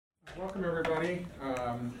Welcome, everybody.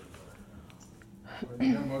 I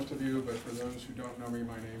know most of you, but for those who don't know me,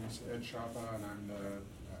 my name is Ed Schappa, and I'm the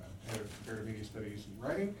head of Comparative Media Studies and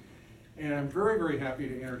Writing. And I'm very, very happy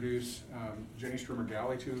to introduce Jenny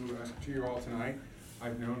Strummer-Galley to you all tonight.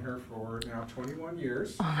 I've known her for now 21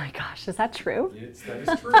 years. Oh my gosh, is that true? That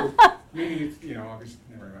is true. Meaning, it's, obviously,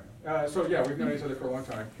 never mind. So yeah, we've known each other for a long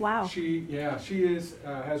time. Wow. She has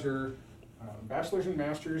her bachelor's and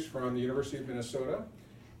master's from the University of Minnesota,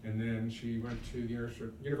 and then she went to the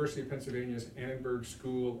University of Pennsylvania's Annenberg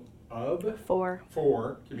School of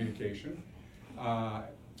Communication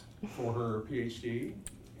for her PhD,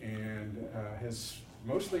 and has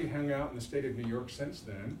mostly hung out in the state of New York since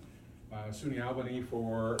then. SUNY Albany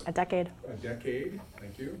for a decade.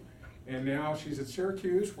 Thank you. And now she's at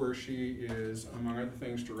Syracuse, where she is, among other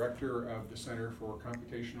things, director of the Center for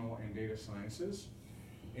Computational and Data Sciences.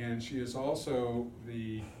 And she is also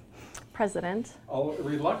the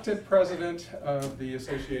reluctant president of the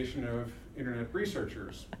Association of Internet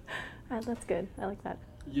Researchers. That's good. I like that.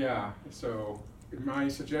 Yeah. So my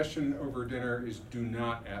suggestion over dinner is do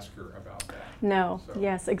not ask her about that. No. So.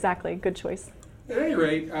 Yes, exactly. Good choice. At any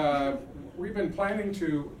rate, we've been planning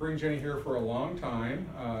to bring Jenny here for a long time,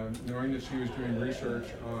 knowing that she was doing research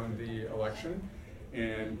on the election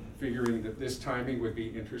and figuring that this timing would be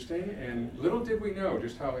interesting. And little did we know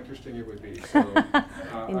just how interesting it would be. So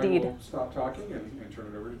Indeed. I will stop talking and turn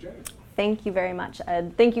it over to Jenny. Thank you very much,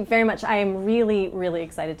 Ed. Thank you very much. I am really, really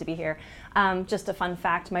excited to be here. Just a fun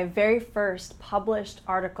fact, my very first published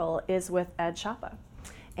article is with Ed Schappa.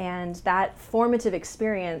 And that formative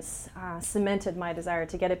experience cemented my desire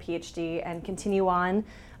to get a PhD and continue on.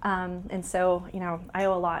 And so, I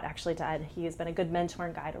owe a lot actually to Ed. He has been a good mentor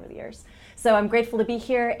and guide over the years. So I'm grateful to be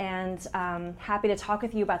here and happy to talk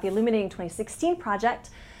with you about the Illuminating 2016 project,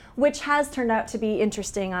 which has turned out to be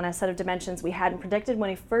interesting on a set of dimensions we hadn't predicted when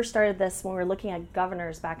we first started this, when we were looking at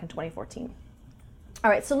governors back in 2014. All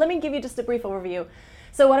right, so let me give you just a brief overview.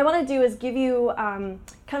 So what I want to do is give you kind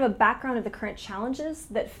of a background of the current challenges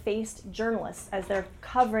that faced journalists as they're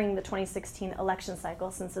covering the 2016 election cycle,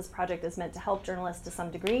 since this project is meant to help journalists to some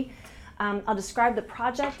degree. I'll describe the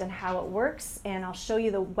project and how it works, and I'll show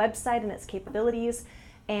you the website and its capabilities,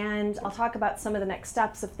 and I'll talk about some of the next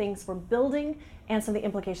steps of things we're building and some of the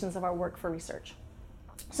implications of our work for research.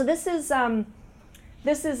 So this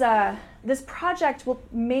project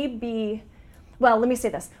well, let me say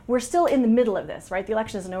this. We're still in the middle of this, right? The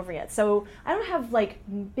election isn't over yet. So I don't have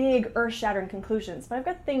big earth-shattering conclusions, but I've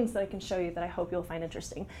got things that I can show you that I hope you'll find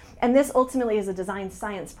interesting. And this ultimately is a design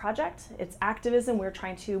science project. It's activism. We're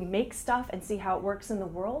trying to make stuff and see how it works in the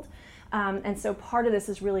world. And so part of this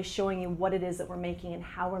is really showing you what it is that we're making and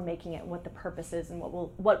how we're making it and what the purpose is and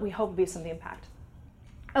what we hope will be some of the impact.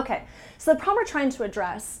 Okay, so the problem we're trying to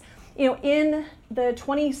address, in the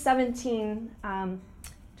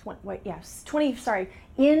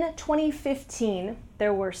in 2015,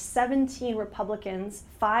 there were 17 Republicans,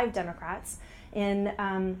 5 Democrats, and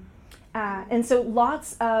so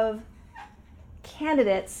lots of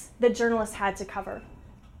candidates that journalists had to cover.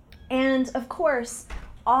 And of course,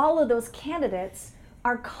 all of those candidates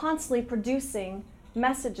are constantly producing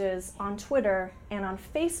messages on Twitter and on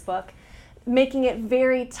Facebook, making it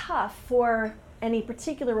very tough for any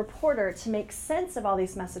particular reporter to make sense of all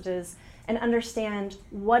these messages and understand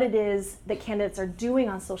what it is that candidates are doing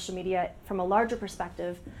on social media from a larger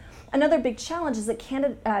perspective. Another big challenge is that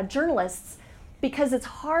journalists, because it's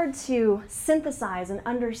hard to synthesize and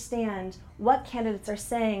understand what candidates are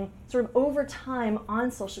saying sort of over time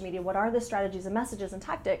on social media, what are the strategies and messages and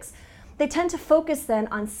tactics, they tend to focus then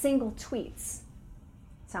on single tweets.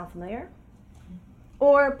 Sound familiar?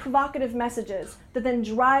 Or provocative messages that then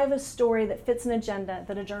drive a story that fits an agenda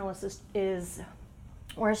that a journalist is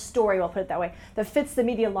or a story, we'll put it that way, that fits the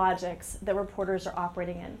media logics that reporters are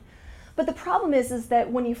operating in. But the problem is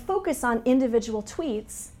that when you focus on individual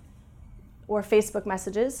tweets or Facebook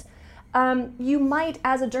messages, you might,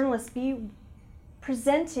 as a journalist, be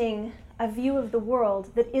presenting a view of the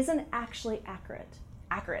world that isn't actually accurate,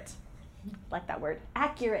 like that word,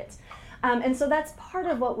 accurate. And so that's part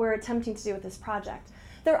of what we're attempting to do with this project.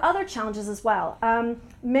 There are other challenges as well.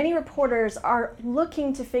 Many reporters are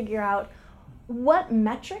looking to figure out what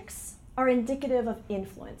metrics are indicative of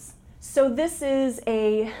influence. So this is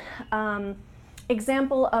a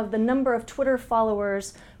example of the number of Twitter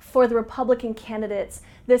followers for the Republican candidates.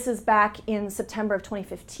 This is back in September of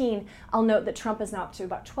 2015. I'll note that Trump is now up to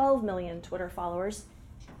about 12 million Twitter followers.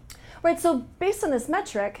 Right, so based on this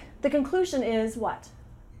metric, the conclusion is what?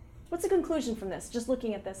 What's the conclusion from this? Just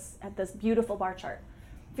looking at this beautiful bar chart.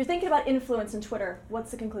 If you're thinking about influence in Twitter,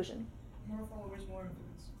 what's the conclusion? More followers, more influence.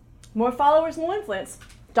 More followers, more influence.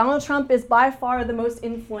 Donald Trump is by far the most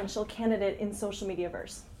influential candidate in social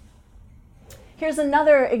media-verse. Here's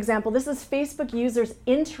another example. This is Facebook users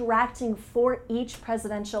interacting for each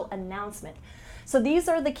presidential announcement. So these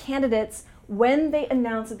are the candidates when they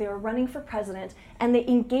announced that they were running for president, and the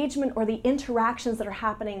engagement or the interactions that are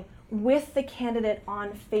happening with the candidate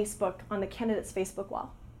on Facebook, on the candidate's Facebook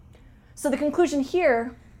wall. So the conclusion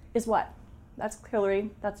here is what? That's Hillary,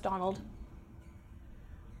 that's Donald.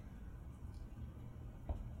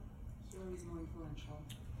 Hillary's more influential.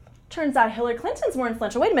 Turns out Hillary Clinton's more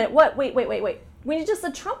influential. Wait a minute, what? Wait. We just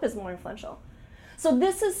said Trump is more influential. So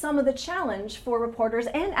this is some of the challenge for reporters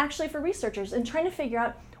and actually for researchers in trying to figure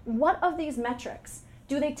out what of these metrics,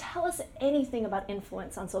 do they tell us anything about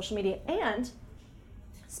influence on social media? And,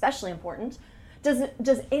 especially important, does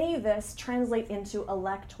any of this translate into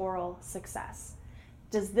electoral success?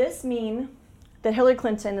 Does this mean that Hillary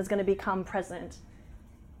Clinton is going to become president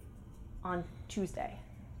on Tuesday?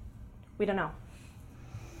 We don't know.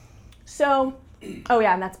 So, oh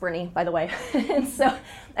yeah, and that's Bernie, by the way. And so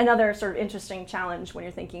another sort of interesting challenge when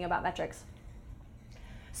you're thinking about metrics.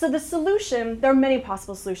 So the solution, there are many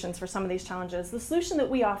possible solutions for some of these challenges. The solution that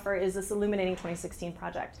we offer is this Illuminating 2016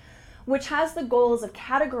 project, which has the goals of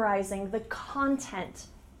categorizing the content,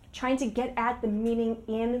 trying to get at the meaning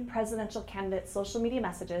in presidential candidates' social media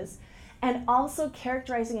messages, and also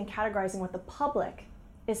characterizing and categorizing what the public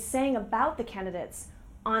is saying about the candidates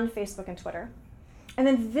on Facebook and Twitter, and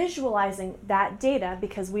then visualizing that data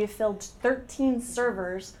because we have filled 13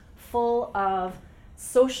 servers full of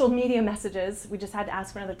social media messages. We just had to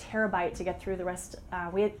ask for another terabyte to get through the rest.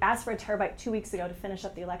 We had asked for a terabyte 2 weeks ago to finish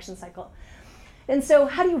up the election cycle. And so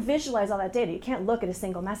how do you visualize all that data? You can't look at a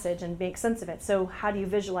single message and make sense of it. So how do you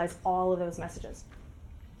visualize all of those messages?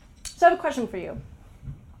 So I have a question for you.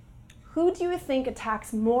 Who do you think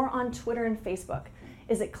attacks more on Twitter and Facebook?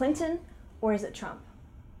 Is it Clinton or is it Trump?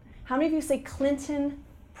 How many of you say Clinton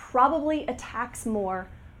probably attacks more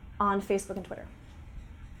on Facebook and Twitter?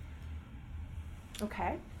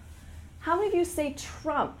 Okay. How many of you say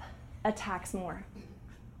Trump attacks more?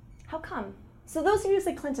 How come? So those of you who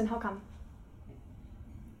say Clinton, how come?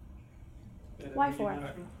 Why for?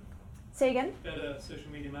 Say again? Better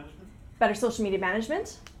social media management. Better social media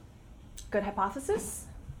management. Good hypothesis.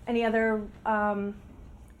 Any other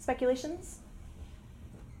speculations?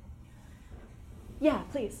 Yeah,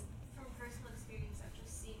 please. From personal experience, I've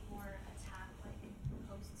just seen more attack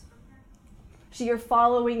posts from her. So you're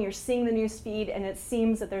following, you're seeing the news feed, and it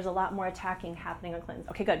seems that there's a lot more attacking happening on Clinton.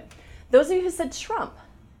 Okay, good. Those of you who said Trump,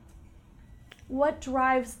 what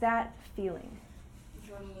drives that feeling?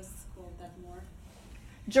 Journalists quote that more.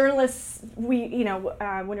 Journalists,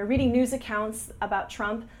 when you're reading news accounts about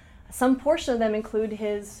Trump, some portion of them include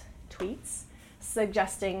his tweets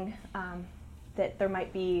suggesting that there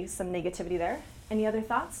might be some negativity there. Any other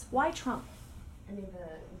thoughts? Why Trump? I mean,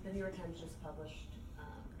 the New York Times just published a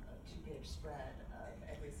 2-page spread of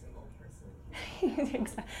every single person.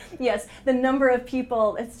 Yes, the number of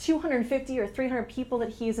people, it's 250 or 300 people that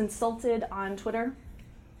he's insulted on Twitter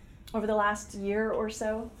over the last year or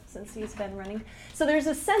so since he's been running. So there's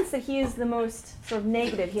a sense that he is the most sort of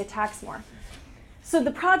negative, he attacks more. So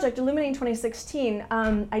the project, Illuminating 2016,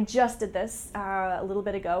 I just did this a little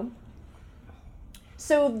bit ago.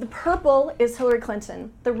 So the purple is Hillary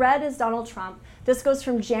Clinton. The red is Donald Trump. This goes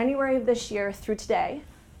from January of this year through today.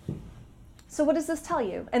 So what does this tell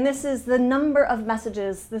you? And this is the number of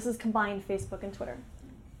messages. This is combined Facebook and Twitter.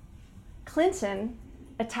 Clinton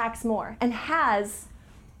attacks more and has,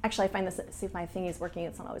 actually I find this, see if my thingy is working,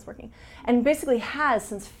 it's not always working, and basically has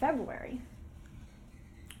since February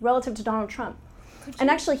relative to Donald Trump. And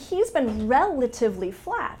actually he's been relatively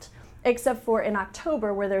flat, except for in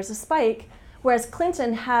October where there's a spike, whereas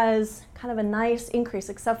Clinton has kind of a nice increase,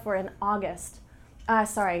 except for in August.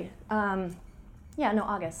 August.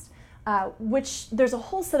 Which there's a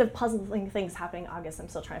whole set of puzzling things happening in August I'm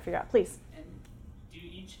still trying to figure out. Please. And do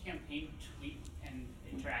each campaign tweet and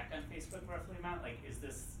interact on Facebook roughly amount? Like, is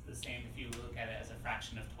this the same if you look at it as a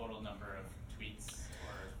fraction of total number of tweets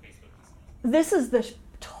or Facebook messages? This is the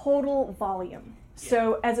total volume.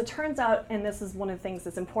 So as it turns out, and this is one of the things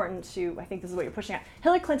that's important to, I think this is what you're pushing at,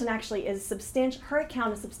 Hillary Clinton actually is her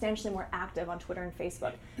account is substantially more active on Twitter and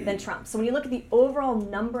Facebook than Trump. So when you look at the overall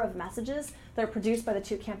number of messages that are produced by the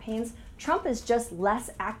two campaigns, Trump is just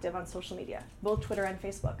less active on social media, both Twitter and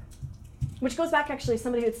Facebook. Which goes back actually,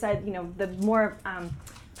 somebody had said, the more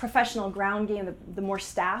professional ground game, the more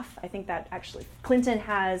staff. I think that actually Clinton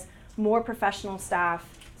has more professional staff,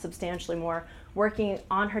 substantially more, working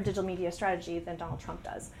on her digital media strategy than Donald Trump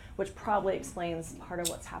does, which probably explains part of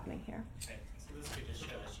what's happening here. Okay. So this could just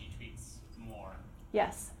show that she tweets more.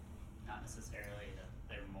 Yes. Not necessarily that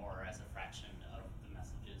they're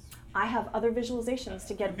I have other visualizations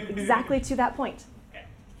to get exactly to that point. Okay.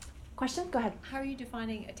 Question? Go ahead. How are you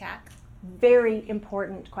defining attack? Very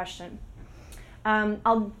important question. I'm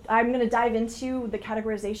going to dive into the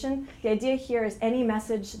categorization. The idea here is any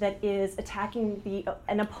message that is attacking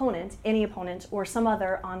an opponent, any opponent, or some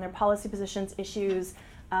other on their policy positions, issues,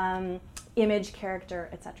 image, character,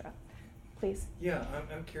 etc. Please. Yeah,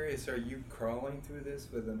 I'm curious, are you crawling through this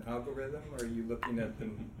with an algorithm, or are you looking at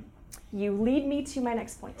them? You lead me to my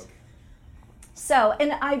next point. Okay. So,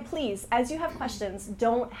 and please, as you have questions,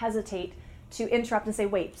 don't hesitate to interrupt and say,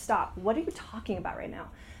 wait, stop. What are you talking about right now?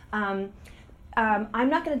 I'm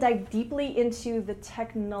not going to dive deeply into the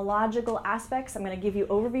technological aspects. I'm going to give you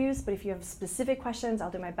overviews, but if you have specific questions, I'll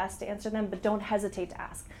do my best to answer them, but don't hesitate to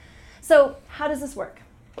ask. So how does this work?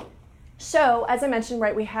 So as I mentioned,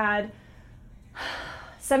 right, we had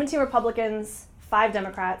 17 Republicans, 5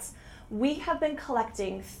 Democrats. We have been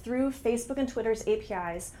collecting through Facebook and Twitter's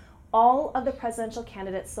APIs all of the presidential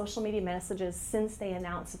candidates' social media messages since they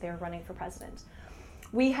announced that they were running for president.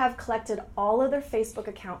 We have collected all of their Facebook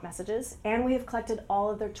account messages, and we have collected all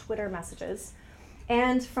of their Twitter messages.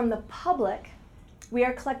 And from the public, we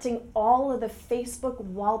are collecting all of the Facebook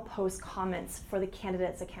wall post comments for the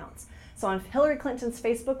candidates' accounts. So on Hillary Clinton's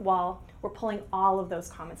Facebook wall, we're pulling all of those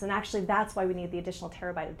comments. And actually, that's why we need the additional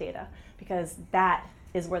terabyte of data, because that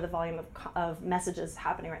is where the volume of messages is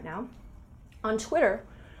happening right now. On Twitter,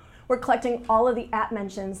 we're collecting all of the @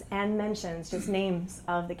 mentions and mentions, just names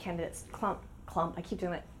of the candidates. I keep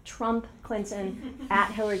doing that. Trump, Clinton,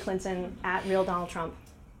 @ Hillary Clinton, @ real Donald Trump.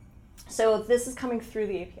 So this is coming through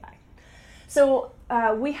the API. So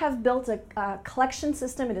we have built a collection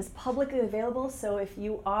system. It is publicly available. So if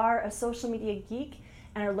you are a social media geek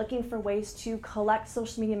and are looking for ways to collect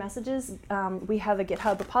social media messages, we have a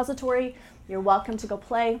GitHub repository. You're welcome to go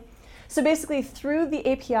play. So basically through the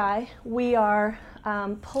API, we are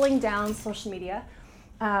pulling down social media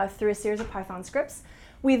through a series of Python scripts.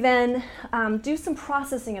 We then do some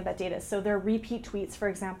processing of that data. So there are repeat tweets, for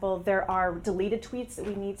example. There are deleted tweets that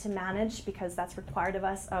we need to manage because that's required of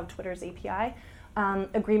us of Twitter's API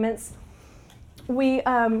agreements. We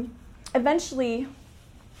eventually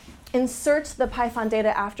insert the Python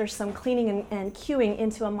data after some cleaning and queuing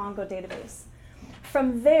into a Mongo database.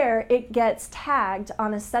 From there, it gets tagged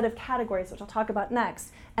on a set of categories, which I'll talk about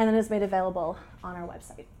next, and then is made available on our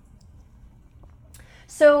website.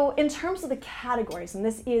 So in terms of the categories, and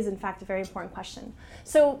this is in fact a very important question.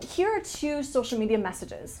 So here are 2 social media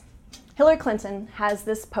messages. Hillary Clinton has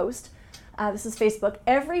this post. This is Facebook.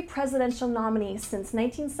 Every presidential nominee since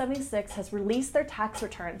 1976 has released their tax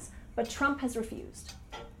returns, but Trump has refused.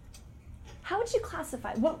 How would you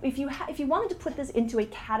classify? If you wanted to put this into a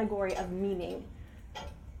category of meaning,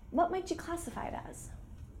 what might you classify it as?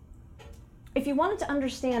 If you wanted to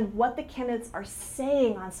understand what the candidates are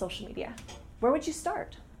saying on social media, where would you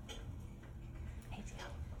start?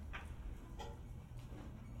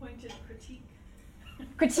 Pointed critique.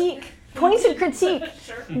 Critique. Pointed critique.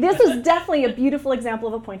 Sure. This is definitely a beautiful example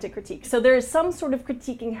of a pointed critique. So there is some sort of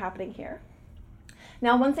critiquing happening here.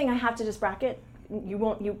 Now, one thing I have to just bracket,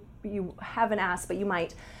 you haven't asked, but you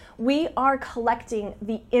might. We are collecting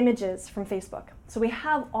the images from Facebook. So we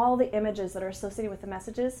have all the images that are associated with the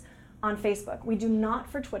messages on Facebook. We do not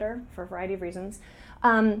for Twitter, for a variety of reasons.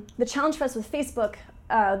 The challenge for us with Facebook,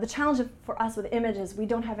 the challenge for us with images, we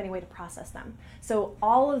don't have any way to process them. So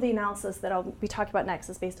all of the analysis that I'll be talking about next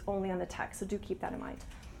is based only on the text, so do keep that in mind.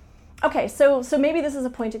 Okay, so maybe this is a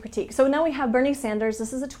pointed critique. So now we have Bernie Sanders.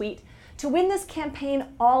 This is a tweet. To win this campaign,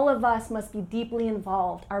 all of us must be deeply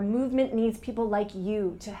involved. Our movement needs people like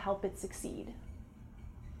you to help it succeed.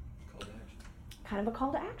 Call to action. Kind of a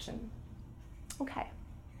call to action. Okay.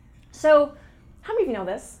 So how many of you know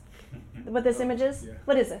this? What this image is? Yeah.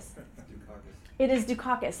 What is this? Dukakis. It is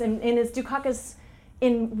Dukakis. And is Dukakis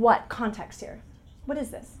in what context here? What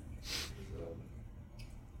is this?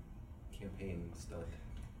 Campaign stunt.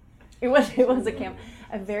 It was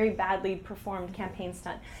a very badly performed campaign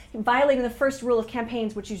stunt. Violating the first rule of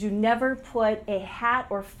campaigns, which is you never put a hat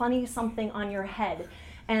or funny something on your head.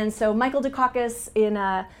 And so Michael Dukakis, in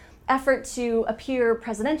an effort to appear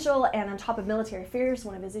presidential and on top of military affairs,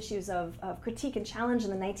 one of his issues of critique and challenge in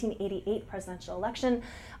the 1988 presidential election,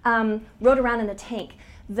 rode around in a tank.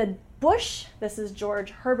 The Bush, this is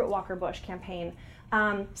George Herbert Walker Bush campaign,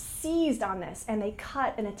 seized on this, and they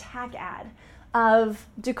cut an attack ad of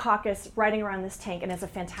Dukakis riding around this tank, and it's a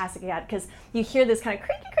fantastic ad because you hear this kind of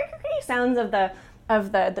creaky sounds of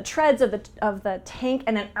the treads of the tank,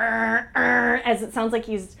 and then as it sounds like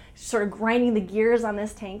he's sort of grinding the gears on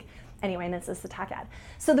this tank. Anyway, and it's this attack ad.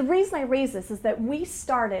 So the reason I raise this is that we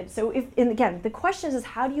started, and again, the question is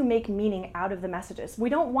how do you make meaning out of the messages? We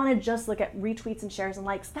don't want to just look at retweets and shares and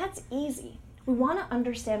likes. That's easy. We want to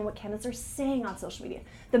understand what candidates are saying on social media.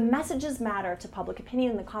 The messages matter to public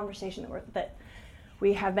opinion and the conversation that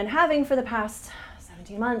we have been having for the past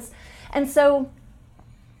 17 months. And so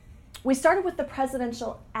we started with the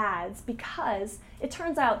presidential ads because it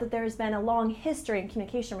turns out that there has been a long history in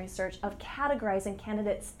communication research of categorizing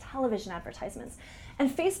candidates' television advertisements. And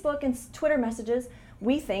Facebook and Twitter messages,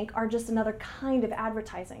 we think, are just another kind of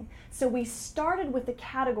advertising. So we started with the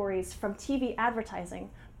categories from TV advertising,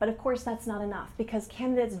 but of course that's not enough because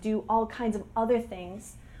candidates do all kinds of other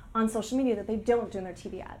things on social media that they don't do in their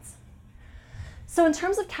TV ads. So in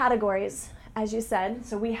terms of categories, as you said,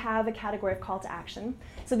 so we have a category of call to action.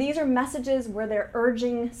 So these are messages where they're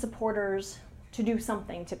urging supporters to do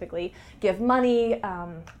something, typically give money,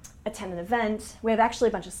 attend an event. We have actually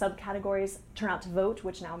a bunch of subcategories, turn out to vote,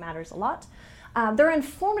 which now matters a lot. There are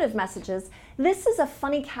informative messages. This is a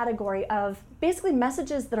funny category of basically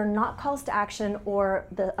messages that are not calls to action or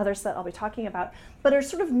the others that I'll be talking about, but are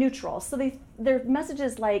sort of neutral. So they're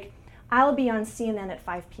messages like, I'll be on CNN at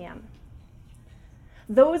 5 p.m.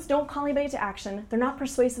 Those don't call anybody to action. They're not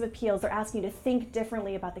persuasive appeals. They're asking you to think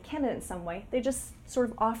differently about the candidate in some way. They're just sort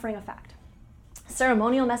of offering a fact.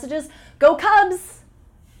 Ceremonial messages, go Cubs!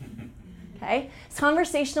 Okay.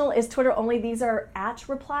 Conversational is Twitter only. These are at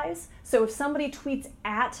replies. So if somebody tweets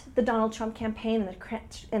at the Donald Trump campaign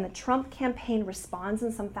and the Trump campaign responds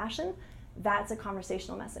in some fashion, that's a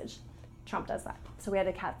conversational message. Trump does that. So we had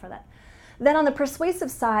a cat for that. Then on the persuasive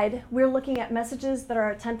side, we're looking at messages that are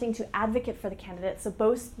attempting to advocate for the candidate, so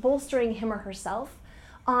bolstering him or herself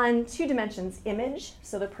on two dimensions, image,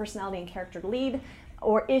 so their personality and character to lead,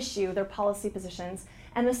 or issue, their policy positions,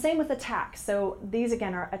 and the same with attack. So these,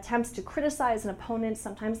 again, are attempts to criticize an opponent,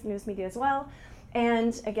 sometimes the news media as well,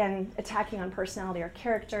 and again, attacking on personality or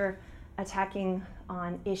character, attacking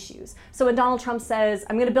on issues. So when Donald Trump says,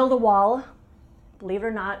 I'm going to build a wall, believe it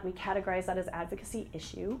or not, we categorize that as advocacy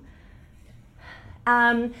issue.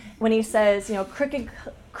 When he says,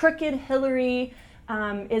 crooked Hillary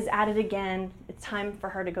is at it again, it's time for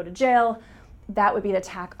her to go to jail, that would be an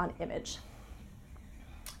attack on image.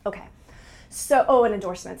 Okay, so, and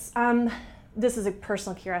endorsements. This is a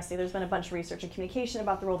personal curiosity. There's been a bunch of research and communication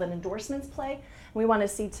about the role that endorsements play. We want to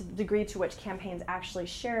see to the degree to which campaigns actually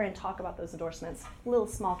share and talk about those endorsements. A little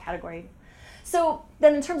small category. So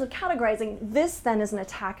then in terms of categorizing, this then is an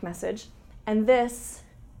attack message, and this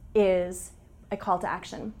is a call to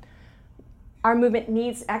action. Our movement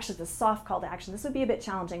needs, actually the soft call to action. This would be a bit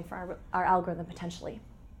challenging for our algorithm potentially.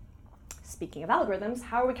 Speaking of algorithms,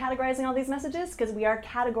 how are we categorizing all these messages? Because we are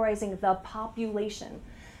categorizing the population.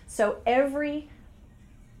 So every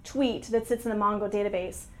tweet that sits in the Mongo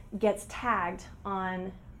database gets tagged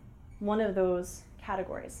on one of those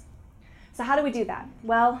categories. So how do we do that?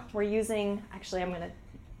 Well, we're using, actually I'm going to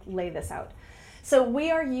lay this out. So we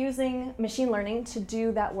are using machine learning to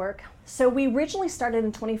do that work. So we originally started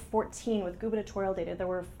in 2014 with gubernatorial data. There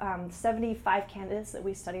were 75 candidates that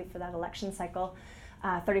we studied for that election cycle.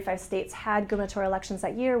 35 states had gubernatorial elections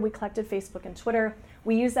that year. We collected Facebook and Twitter.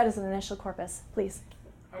 We used that as an initial corpus. Please.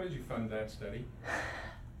 How did you fund that study?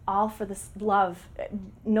 All for this love.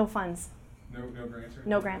 No funds. No grants?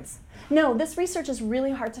 No grants. No, this research is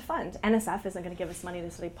really hard to fund. NSF isn't going to give us money to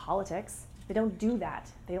study politics. They don't do that.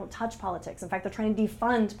 They don't touch politics. In fact, they're trying to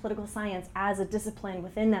defund political science as a discipline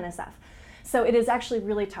within NSF. So it is actually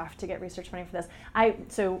really tough to get research funding for this.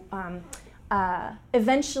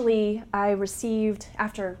 Eventually, I received,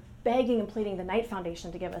 after begging and pleading the Knight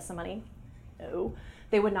Foundation to give us some money, no,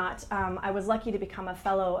 they would not. I was lucky to become a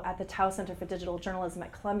fellow at the Tao Center for Digital Journalism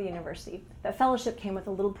at Columbia University. That fellowship came with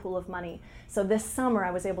a little pool of money. So this summer,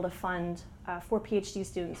 I was able to fund 4 PhD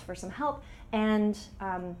students for some help and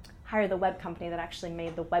hire the web company that actually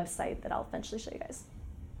made the website that I'll eventually show you guys.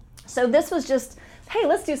 So this was just, hey,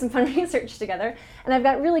 let's do some fun research together. And I've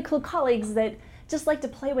got really cool colleagues that just like to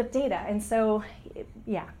play with data. And so,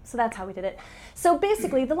 yeah, so that's how we did it. So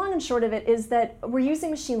basically, the long and short of it is that we're using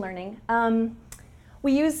machine learning.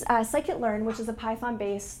 We use scikit-learn, which is a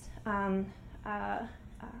Python-based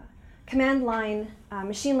command line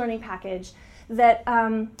machine learning package that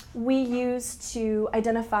we use to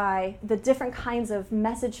identify the different kinds of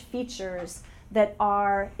message features that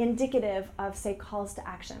are indicative of, say, calls to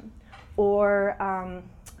action or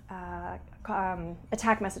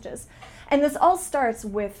attack messages. And this all starts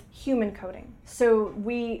with human coding. So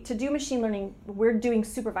to do machine learning, we're doing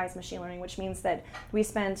supervised machine learning, which means that we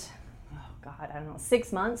spent,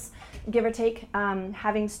 6 months, give or take,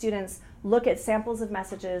 having students look at samples of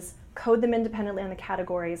messages, code them independently on the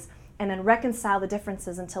categories, and then reconcile the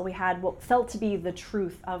differences until we had what felt to be the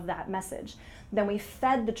truth of that message. Then we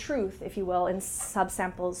fed the truth, if you will, in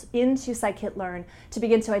subsamples into scikit-learn to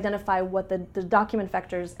begin to identify what the document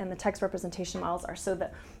vectors and the text representation models are. So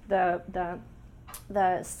the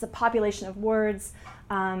population of words,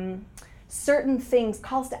 certain things,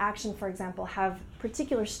 calls to action, for example, have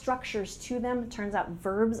particular structures to them. It turns out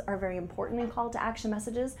verbs are very important in call to action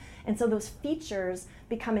messages, and so those features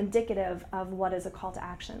become indicative of what is a call to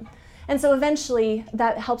action. And so eventually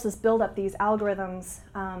that helps us build up these algorithms,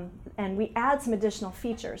 and we add some additional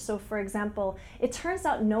features. So for example, it turns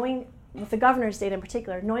out knowing, with the governor's data in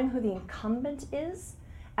particular, knowing who the incumbent is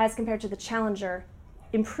as compared to the challenger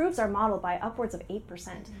improves our model by upwards of 8%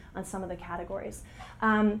 on some of the categories.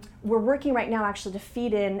 We're working right now actually to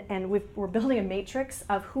feed in, and we're building a matrix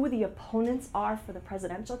of who the opponents are for the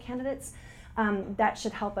presidential candidates. That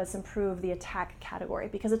should help us improve the attack category,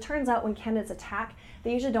 because it turns out when candidates attack,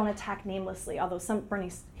 they usually don't attack namelessly, although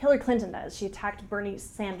Hillary Clinton does. She attacked Bernie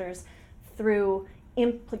Sanders through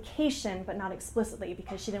implication, but not explicitly,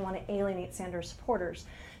 because she didn't want to alienate Sanders supporters.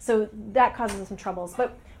 So that causes some troubles.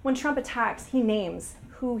 But when Trump attacks, he names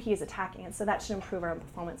who he is attacking, and so that should improve our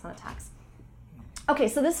performance on attacks. Okay,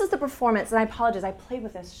 so this is the performance, and I apologize, I played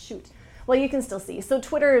with this, shoot. Well, you can still see. So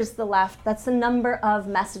Twitter is the left, that's the number of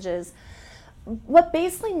messages. What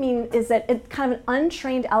basically means is that it kind of an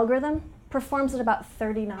untrained algorithm performs at about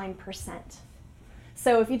 39%.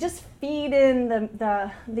 So if you just feed in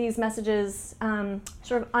these messages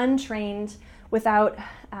sort of untrained without,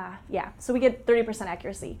 so we get 30%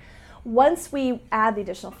 accuracy. Once we add the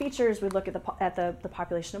additional features, we look at the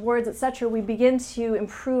population of words, etc., we begin to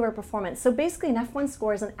improve our performance. So basically an F1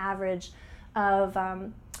 score is an average of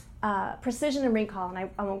precision and recall, and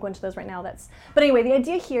I won't go into those right now. But anyway, the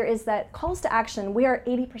idea here is that calls to action, we are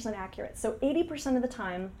 80% accurate. So 80% of the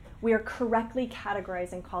time, we are correctly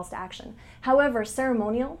categorizing calls to action. However,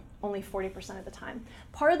 ceremonial, only 40% of the time.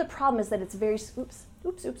 Part of the problem is that it's very,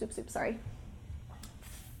 sorry.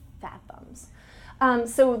 Fat thumbs.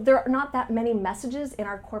 So there are not that many messages in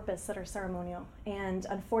our corpus that are ceremonial, and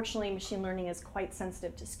unfortunately machine learning is quite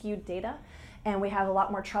sensitive to skewed data, and we have a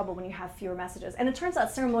lot more trouble when you have fewer messages. And it turns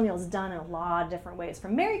out ceremonial is done in a lot of different ways,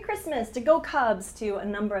 from Merry Christmas to Go Cubs to a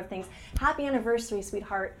number of things, Happy Anniversary,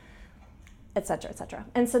 Sweetheart, etc., etc.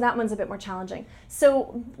 And so that one's a bit more challenging.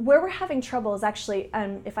 So where we're having trouble is actually,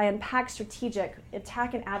 if I unpack strategic,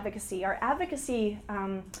 attack, and advocacy, our advocacy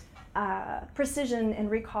precision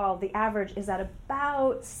and recall, the average is at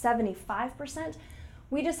about 75%.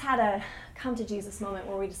 We just had a come to Jesus moment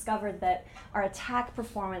where we discovered that our attack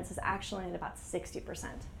performance is actually at about 60%.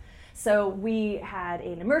 So we had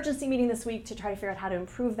an emergency meeting this week to try to figure out how to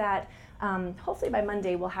improve that. Hopefully by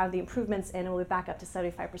Monday we'll have the improvements and we'll be back up to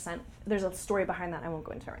 75%. There's a story behind that, I won't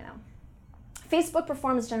go into it right now. Facebook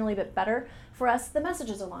performs generally a bit better for us. The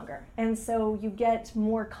messages are longer, and so you get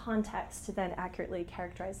more context to then accurately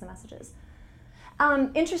characterize the messages.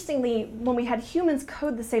 Interestingly, when we had humans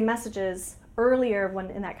code the same messages earlier,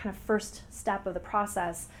 when in that kind of first step of the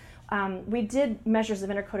process, we did measures of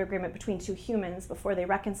intercode agreement between two humans before they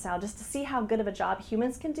reconciled, just to see how good of a job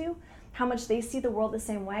humans can do, how much they see the world the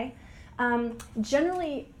same way.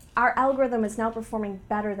 Generally, our algorithm is now performing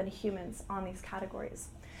better than humans on these categories.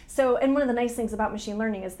 So, and one of the nice things about machine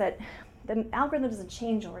learning is that the algorithm doesn't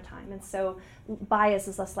change over time, and so bias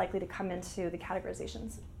is less likely to come into the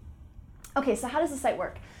categorizations. Okay, so how does the site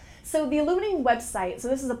work? So the Illuminating website, so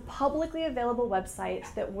this is a publicly available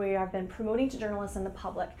website that we have been promoting to journalists and the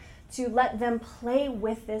public to let them play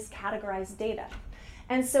with this categorized data.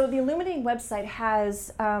 And so the Illuminating website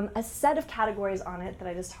has a set of categories on it that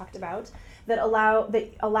I just talked about that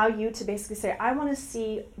allow you to basically say, I want to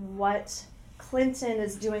see what Clinton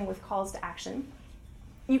is doing with calls to action.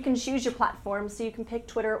 You can choose your platform, so you can pick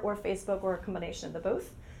Twitter or Facebook or a combination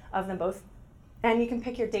of them both, and you can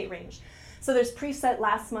pick your date range. So there's preset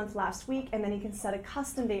last month, last week, and then you can set a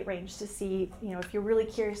custom date range to see, if you're really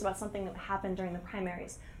curious about something that happened during the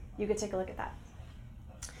primaries, you could take a look at that.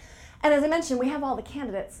 And as I mentioned, we have all the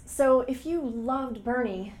candidates. So if you loved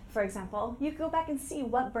Bernie, for example, you could go back and see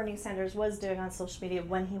what Bernie Sanders was doing on social media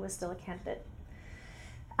when he was still a candidate.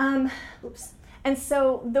 And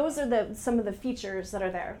so those are some of the features that are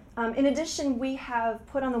there. In addition, we have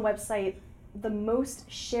put on the website the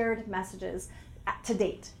most shared messages to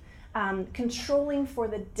date, controlling for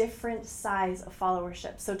the different size of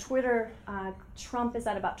followership. So Twitter, Trump is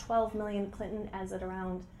at about 12 million, Clinton is at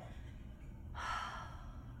around,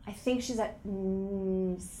 I think she's at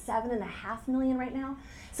 7.5 million right now.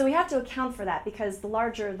 So we have to account for that, because the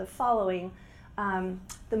larger the following,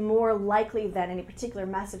 the more likely that any particular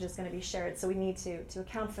message is going to be shared. So we need to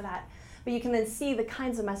account for that. but you can then see the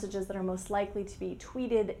kinds of messages that are most likely to be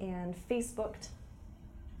tweeted and Facebooked.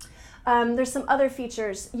 There's some other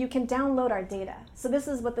features. You can download our data. So this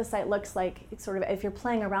is what the site looks like, sort of if you're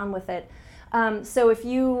playing around with it. So if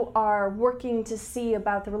you are working to see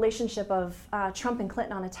about the relationship of Trump and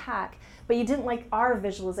Clinton on attack, but you didn't like our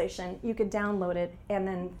visualization, you could download it and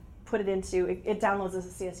then put it into, it downloads as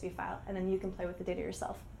a CSV file, and then you can play with the data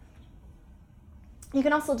yourself. You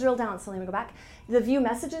can also drill down, so let me go back. The View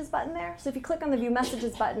Messages button there. So if you click on the View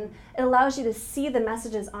Messages button, it allows you to see the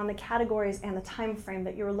messages on the categories and the time frame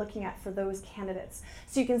that you were looking at for those candidates.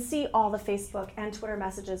 So you can see all the Facebook and Twitter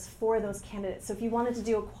messages for those candidates. So if you wanted to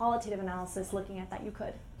do a qualitative analysis looking at that, you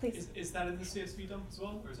could. Please. Is that in the CSV dump as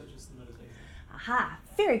well, or is that just the metadata? Aha,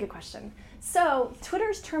 very good question. So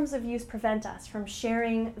Twitter's terms of use prevent us from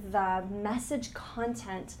sharing the message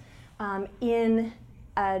content in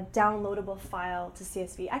a downloadable file to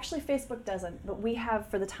CSV. Actually, Facebook doesn't, but we have,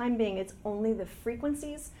 for the time being, it's only the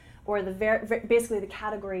frequencies or the basically the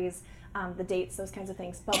categories, the dates, those kinds of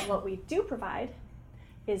things. But what we do provide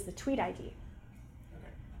is the tweet ID. Okay.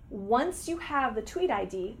 Once you have the tweet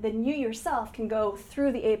ID, then you yourself can go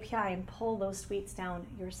through the API and pull those tweets down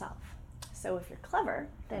yourself. So if you're clever,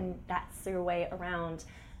 then that's your way around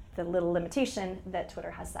the little limitation that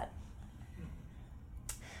Twitter has set.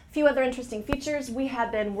 A few other interesting features. We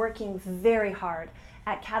have been working very hard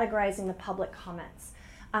at categorizing the public comments.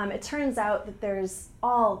 It turns out that there's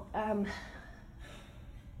all,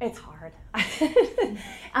 it's hard.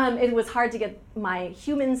 It was hard to get my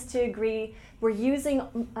humans to agree. We're using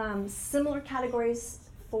similar categories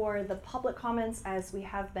for the public comments as we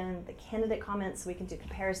have been the candidate comments, so we can do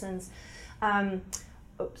comparisons.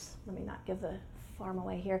 Oops, let me not give the farm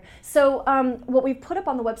away here. So what we've put up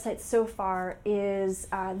on the website so far is,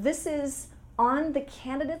 this is on the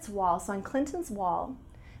candidate's wall, so on Clinton's wall.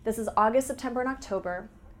 This is August, September, and October.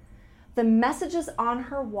 The messages on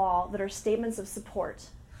her wall that are statements of support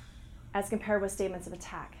as compared with statements of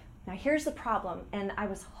attack. Now here's the problem, and I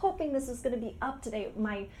was hoping this was going to be up to date.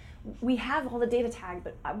 We have all the data tagged,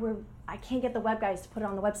 but I can't get the web guys to put it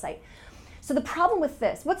on the website. So the problem with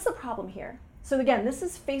this, what's the problem here? So again, this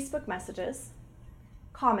is Facebook messages,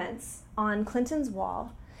 comments on Clinton's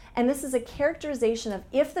wall, and this is a characterization of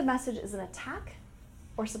if the message is an attack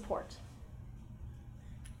or support.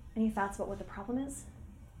 Any thoughts about what the problem is?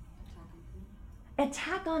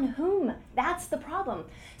 Attack on whom? That's the problem.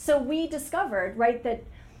 So we discovered, right, that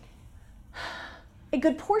a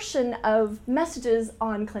good portion of messages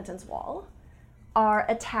on Clinton's wall are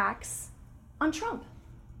attacks on Trump,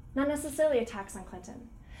 not necessarily attacks on Clinton.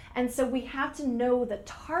 And so we have to know the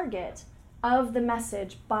target of the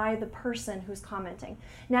message by the person who's commenting.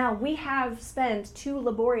 Now, we have spent 2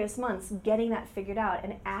 laborious months getting that figured out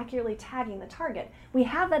and accurately tagging the target. We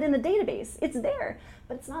have that in the database. It's there,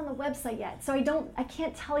 but it's not on the website yet. So I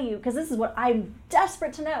can't tell you, because this is what I'm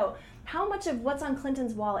desperate to know, how much of what's on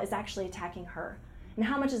Clinton's wall is actually attacking her and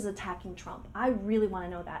how much is attacking Trump. I really want to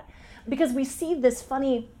know that, because we see this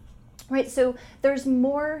funny, right, so there's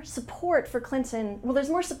more support for Clinton, well, there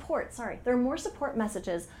are more support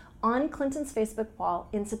messages on Clinton's Facebook wall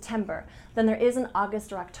in September than there is in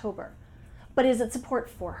August or October. But is it support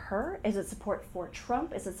for her? Is it support for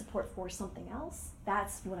Trump? Is it support for something else?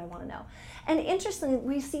 That's what I want to know. And interestingly,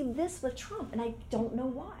 we see this with Trump, and I don't know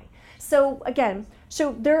why. So again,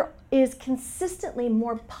 there is consistently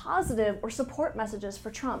more positive or support messages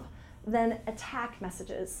for Trump than attack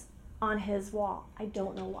messages on his wall. I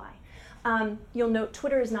don't know why. You'll note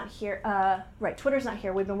Twitter is not here. Twitter's not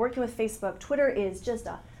here. We've been working with Facebook. Twitter is just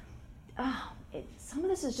some of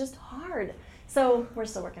this is just hard. So we're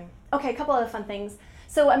still working. Okay, a couple other fun things.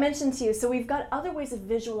 So I mentioned to you, so we've got other ways of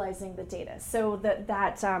visualizing the data. So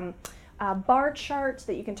that bar chart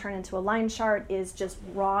that you can turn into a line chart is just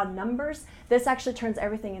raw numbers. This actually turns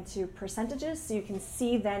everything into percentages, so you can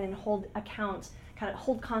see then and hold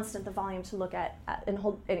constant the volume to look at and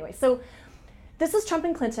hold, anyway. So this is Trump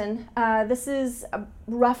and Clinton. This is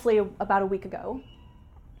roughly about a week ago.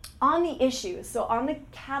 On the issues, so on the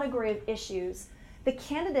category of issues, the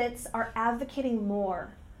candidates are advocating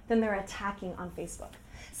more than they're attacking on Facebook.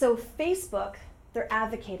 So Facebook, they're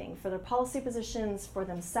advocating for their policy positions, for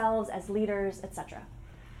themselves as leaders, etc.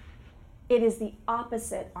 It is the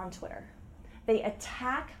opposite on Twitter. They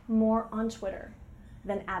attack more on Twitter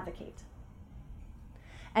than advocate.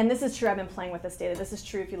 And this is true, I've been playing with this data. This is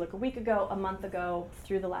true if you look a week ago, a month ago,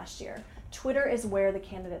 through the last year. Twitter is where the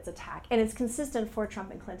candidates attack, and it's consistent for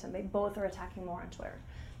Trump and Clinton. They both are attacking more on Twitter.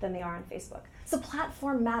 than they are on Facebook. So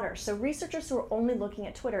platform matters. So researchers who are only looking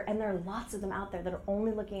at Twitter, and there are lots of them out there that are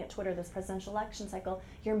only looking at Twitter this presidential election cycle,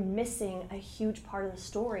 you're missing a huge part of the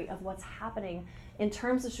story of what's happening in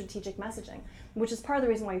terms of strategic messaging, which is part of the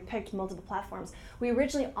reason why we picked multiple platforms. We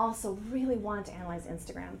originally also really wanted to analyze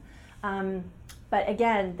Instagram. But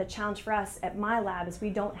again, the challenge for us at my lab is we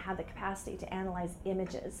don't have the capacity to analyze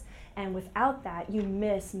images. And without that, you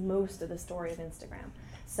miss most of the story of Instagram.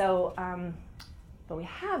 So, but we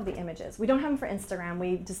have the images. We don't have them for Instagram.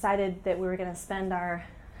 We decided that we were going to spend our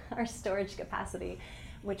storage capacity,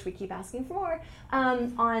 which we keep asking for more,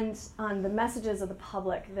 on the messages of the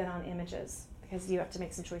public than on images, because you have to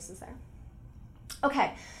make some choices there.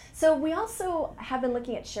 Okay, so we also have been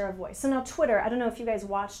looking at share of voice. So now Twitter, I don't know if you guys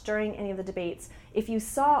watched during any of the debates, if you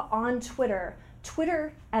saw on Twitter,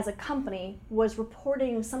 Twitter as a company was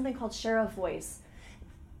reporting something called share of voice.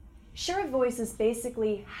 Share of voice is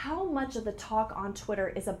basically how much of the talk on Twitter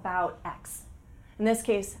is about X. In this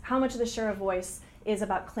case, how much of the share of voice is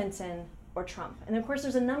about Clinton or Trump. And of course,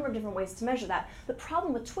 there's a number of different ways to measure that. The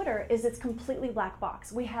problem with Twitter is it's completely black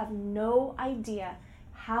box. We have no idea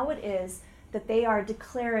how it is that they are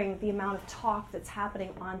declaring the amount of talk that's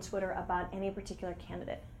happening on Twitter about any particular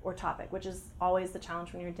candidate or topic, which is always the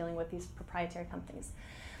challenge when you're dealing with these proprietary companies.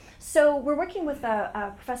 So we're working with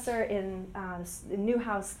a professor in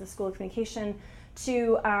Newhouse, the School of Communication,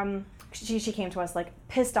 to, she came to us like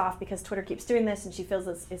pissed off because Twitter keeps doing this and she feels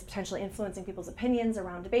it's potentially influencing people's opinions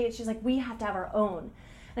around debate. She's like, we have to have our own.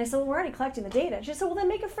 And I said, well, we're already collecting the data. She said, well, then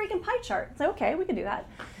make a freaking pie chart. I said, okay, we can do that.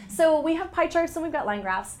 So we have pie charts and we've got line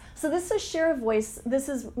graphs. So this is share of voice. This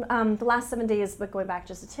is the last 7 days, but going back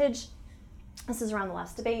just a tidge. This is around the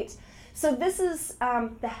last debate. So this is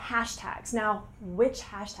the hashtags. Now, which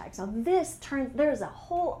hashtags? Now there's a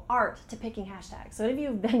whole art to picking hashtags. So if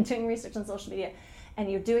you've been doing research on social media and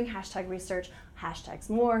you're doing hashtag research, hashtags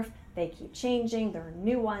morph, they keep changing, there are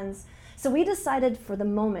new ones. So we decided for the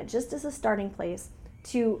moment, just as a starting place,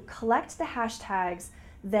 to collect the hashtags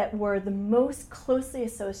that were the most closely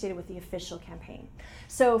associated with the official campaign.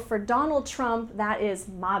 So for Donald Trump, that is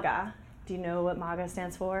MAGA. Do you know what MAGA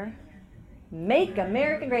stands for? Make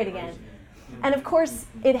America Great Again. And of course,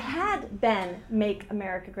 it had been Make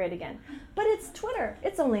America Great Again. But it's Twitter.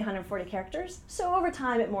 It's only 140 characters. So over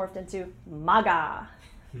time, it morphed into MAGA,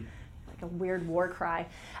 like a weird war cry.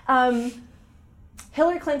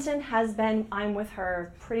 Hillary Clinton has been, I'm with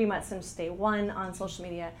her pretty much since day one on social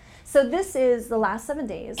media. So this is the last 7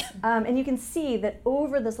 days. And you can see that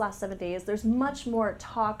over this last 7 days, there's much more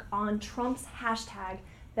talk on Trump's hashtag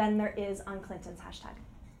than there is on Clinton's hashtag.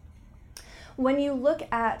 When you look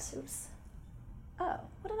at, oh,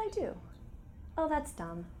 what did I do? Oh, that's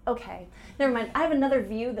dumb. Okay, never mind. I have another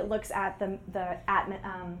view that looks at the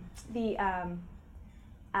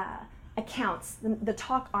accounts, the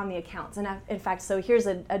talk on the accounts. And in fact, so here's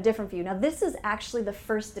a different view. Now this is actually the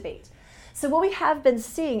first debate. So what we have been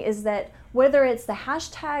seeing is that whether it's the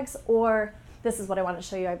hashtags or, this is what I wanted to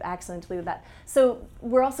show you, I've accidentally deleted that. So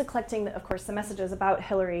we're also collecting, of course, the messages about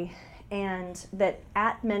Hillary and that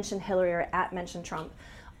 @mention Hillary or @mention Trump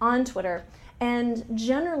on Twitter. And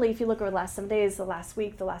generally, if you look over the last 7 days, the last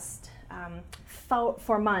week, the last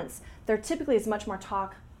 4 months, there typically is much more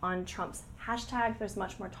talk on Trump's hashtag. There's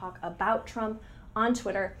much more talk about Trump on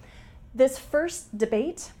Twitter. This first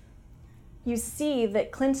debate, you see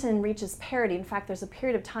that Clinton reaches parity. In fact, there's a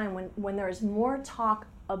period of time when there is more talk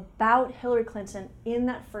about Hillary Clinton in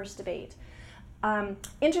that first debate.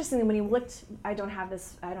 Interestingly, when you looked, I don't have a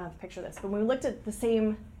picture of this, but when we looked at the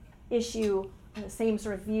same issue, the same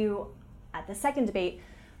sort of view at the second debate,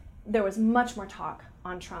 there was much more talk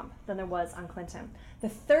on Trump than there was on Clinton. The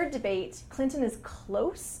third debate, Clinton is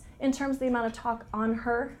close in terms of the amount of talk on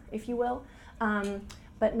her, if you will,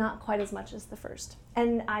 but not quite as much as the first.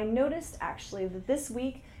 And I noticed actually that this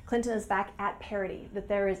week, Clinton is back at parity, that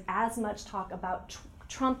there is as much talk about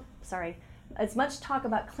as much talk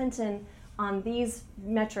about Clinton on these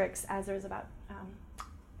metrics as there is about,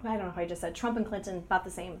 I don't know how I just said, Trump and Clinton, about the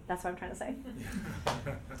same. That's what I'm trying to say.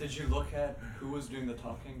 Did you look at who was doing the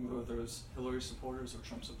talking, whether it was Hillary supporters or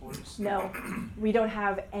Trump supporters? No, we don't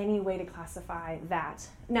have any way to classify that.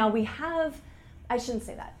 Now we have, I shouldn't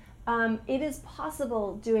say that. It is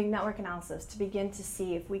possible doing network analysis to begin to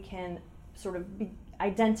see if we can sort of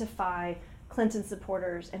identify Clinton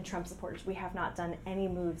supporters and Trump supporters. We have not done any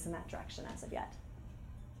moves in that direction as of yet.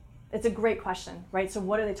 It's a great question, right? So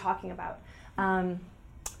what are they talking about? Are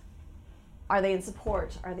they in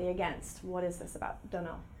support? Are they against? What is this about? Don't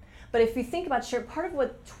know. But if you think about share, part of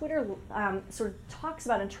what Twitter sort of talks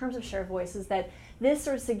about in terms of share of voice is that this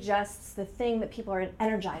sort of suggests the thing that people are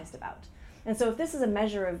energized about. And so if this is a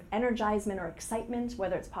measure of energizement or excitement,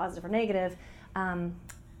 whether it's positive or negative,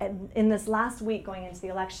 in this last week going into the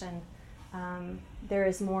election, there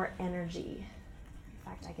is more energy. In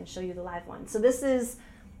fact, I can show you the live one. So this is,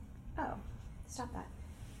 oh, stop that.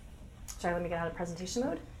 Sorry, let me get out of presentation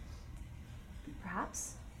mode.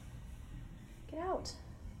 Perhaps. Get out.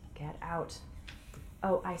 Get out.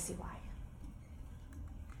 Oh, I see why.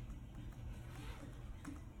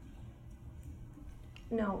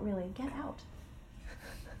 No, really, get out.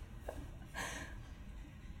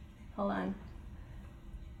 Hold on.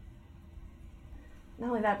 Not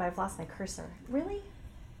only that, but I've lost my cursor. Really?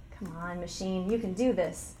 Come on, machine, you can do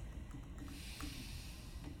this.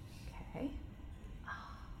 Okay.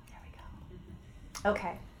 Oh, there we go.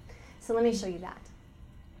 Okay, so let me show you that.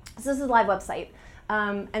 So this is a live website.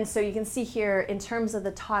 And so you can see here in terms of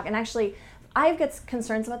the talk, and actually I've got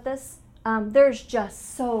concerns about this. There's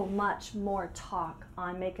just so much more talk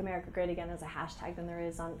on Make America Great Again as a hashtag than there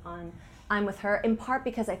is on I'm With Her, in part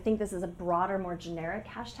because I think this is a broader, more generic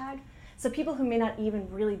hashtag. So people who may not even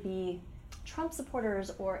really be Trump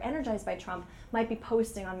supporters or energized by Trump might be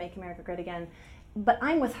posting on Make America Great Again. But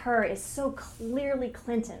I'm With Her is so clearly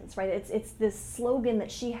Clinton's, right? It's this slogan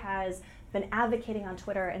that she has been advocating on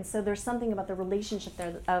Twitter, and so there's something about the relationship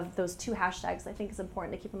there of those two hashtags I think is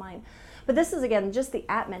important to keep in mind. But this is, again, just the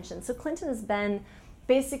 @ mention. So Clinton has been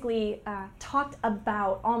basically talked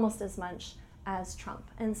about almost as much as Trump,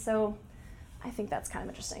 and so I think that's kind of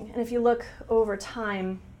interesting. And if you look over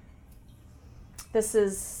time, this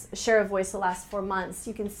is share of voice the last 4 months.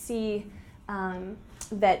 You can see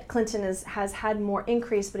that Clinton has had more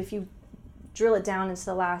increase, but if you drill it down into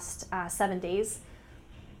the last 7 days,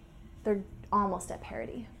 they're almost at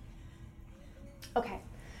parity. Okay,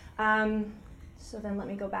 so then let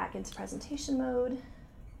me go back into presentation mode,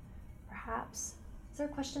 perhaps. Is there a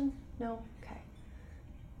question? No? Okay.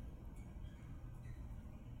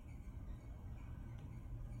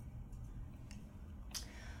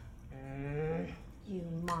 You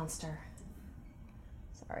monster.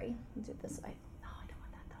 Sorry, do it this way. No, I don't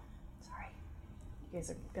want that though. Sorry. You guys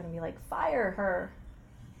are gonna be like, fire her.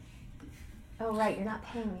 Oh, right, you're not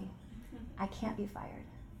paying me. I can't be fired.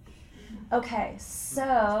 Okay,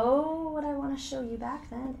 so what I want to show you back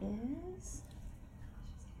then is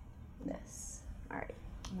this. All right,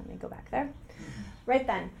 let me go back there. Right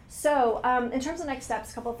then, so in terms of next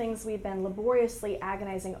steps, a couple things we've been laboriously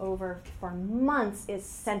agonizing over for months is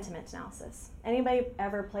sentiment analysis. Anybody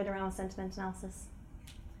ever played around with sentiment analysis?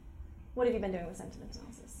 What have you been doing with sentiment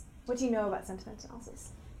analysis? What do you know about sentiment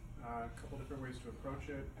analysis? A couple different ways to approach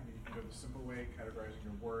it. I mean, you can go the simple way, categorizing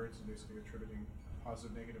your words and basically attributing a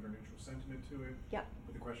positive, negative, or neutral sentiment to it. Yep.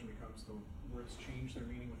 But the question becomes, the words change their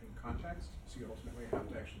meaning within context, so you ultimately have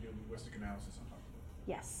to actually do linguistic analysis on top of it.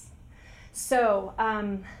 Yes. So,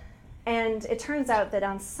 and it turns out that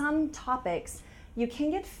on some topics, you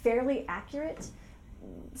can get fairly accurate,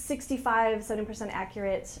 65-70%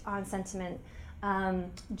 accurate on sentiment,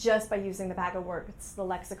 just by using the bag of words, the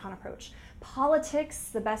lexicon approach. Politics,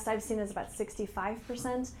 the best I've seen is about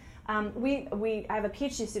 65%. I have a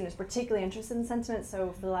PhD student who's particularly interested in sentiment,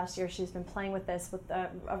 so for the last year she's been playing with this with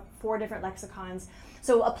 4 different lexicons.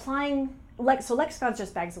 So lexicons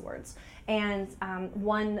just bags of words. And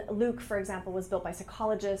one, Luke, for example, was built by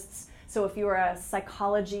psychologists. So if you were a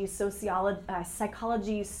psychology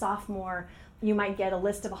sophomore, you might get a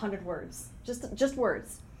list of 100 words, just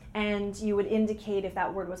words. And you would indicate if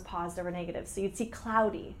that word was positive or negative. So you'd see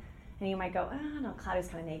cloudy, and you might go, oh, no, cloudy is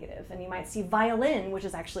kind of negative. And you might see violin, which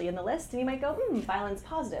is actually in the list, and you might go, violin's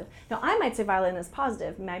positive. Now, I might say violin is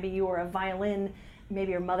positive. Maybe you were a violin,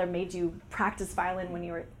 maybe your mother made you practice violin when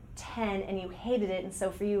you were 10 and you hated it, and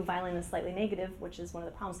so for you, violin is slightly negative, which is one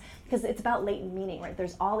of the problems, because it's about latent meaning, right?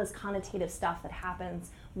 There's all this connotative stuff that happens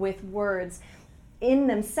with words in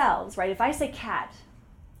themselves, right? If I say cat,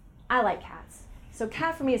 I like cats. So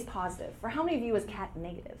cat for me is positive. For how many of you is cat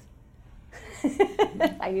negative?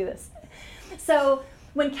 I knew this. So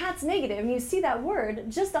when cat's negative and you see that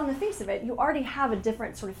word, just on the face of it, you already have a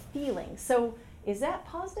different sort of feeling. So is that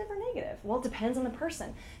positive or negative? Well, it depends on the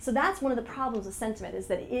person. So that's one of the problems with sentiment, is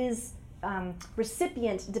that it is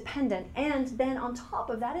recipient dependent, and then on top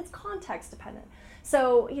of that, it's context dependent.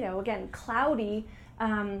 So, again, cloudy,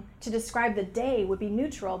 to describe the day would be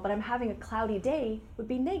neutral, but I'm having a cloudy day would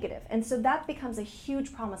be negative. And so that becomes a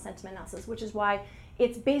huge problem with sentiment analysis, which is why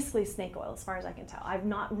it's basically snake oil as far as I can tell. I've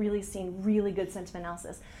not really seen really good sentiment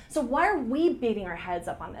analysis. So why are we beating our heads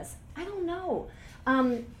up on this? I don't know.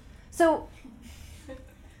 I'll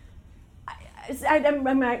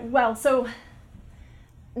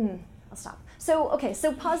stop.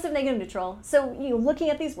 So positive, negative, neutral. So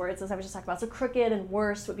looking at these words, as I was just talking about, so crooked and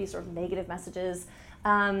worse would be sort of negative messages.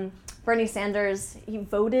 Bernie Sanders, he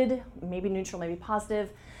voted, maybe neutral, maybe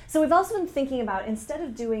positive. So we've also been thinking about, instead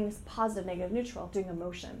of doing positive, negative, neutral, doing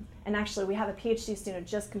emotion. And actually we have a PhD student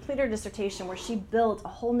who just completed her dissertation where she built a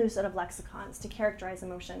whole new set of lexicons to characterize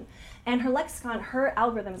emotion. And her lexicon, her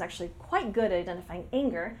algorithm is actually quite good at identifying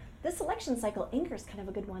anger. This election cycle, anger is kind of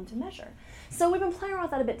a good one to measure. So we've been playing around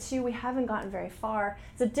with that a bit too. We haven't gotten very far.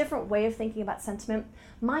 It's a different way of thinking about sentiment.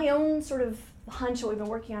 My own sort of hunch, what we've been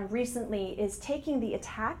working on recently, is taking the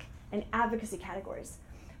attack and advocacy categories.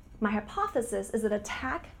 My hypothesis is that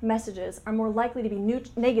attack messages are more likely to be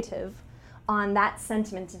negative on that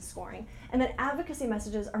sentiment and scoring, and that advocacy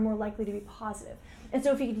messages are more likely to be positive. And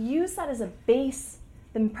so if you could use that as a base,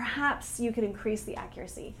 then perhaps you could increase the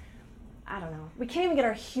accuracy. I don't know. We can't even get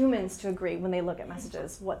our humans to agree when they look at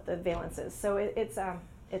messages what the valence is. So it's a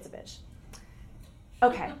bitch.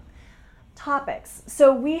 Okay. Topics.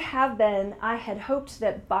 So I had hoped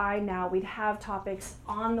that by now we'd have topics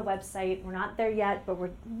on the website. We're not there yet, but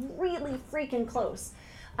we're really freaking close.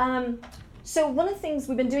 So one of the things,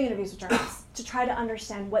 we've been doing interviews with journalists to try to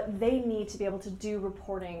understand what they need to be able to do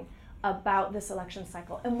reporting about this election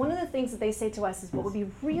cycle. And one of the things that they say to us is what would be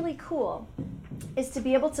really cool is to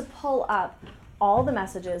be able to pull up all the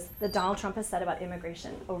messages that Donald Trump has said about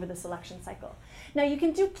immigration over this election cycle. Now you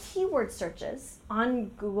can do keyword searches on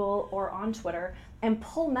Google or on Twitter and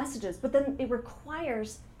pull messages, but then it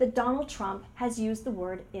requires that Donald Trump has used the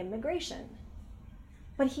word immigration.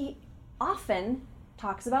 But he often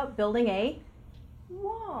talks about building a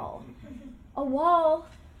wall. A wall,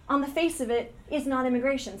 on the face of it, is not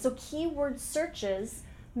immigration. So keyword searches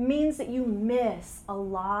means that you miss a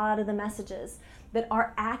lot of the messages that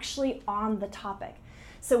are actually on the topic.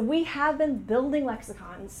 So we have been building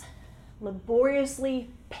lexicons, laboriously,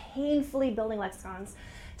 painfully building lexicons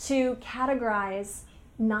to categorize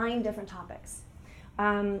 9 different topics.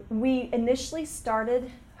 We initially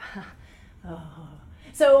started,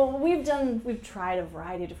 so we've tried a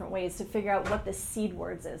variety of different ways to figure out what the seed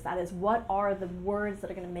words is. That is, what are the words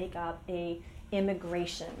that are going to make up a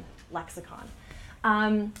immigration lexicon?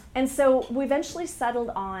 And so we eventually settled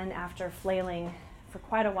on, after flailing for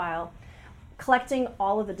quite a while, collecting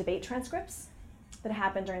all of the debate transcripts that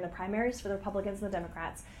happened during the primaries for the Republicans and the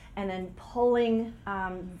Democrats, and then pulling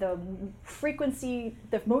the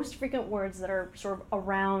most frequent words that are sort of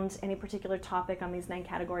around any particular topic on these 9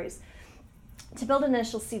 categories to build an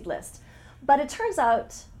initial seed list. But it turns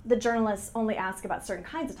out the journalists only ask about certain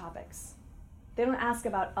kinds of topics. They don't ask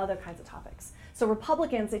about other kinds of topics. So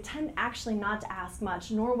Republicans, they tend actually not to ask much,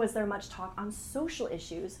 nor was there much talk on social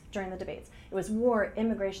issues during the debates. It was war,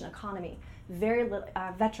 immigration, economy, very little,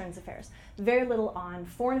 veterans affairs, very little on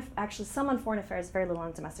some on foreign affairs, very little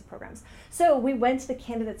on domestic programs. So we went to the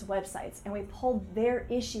candidates' websites and we pulled their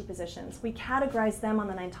issue positions. We categorized them on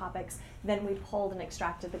the 9 topics, then we pulled and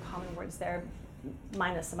extracted the common words there,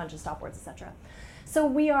 minus a bunch of stop words, etc. So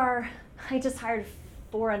I just hired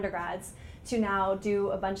 4 undergrads to now do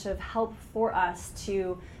a bunch of help for us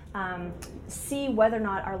to see whether or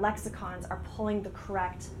not our lexicons are pulling the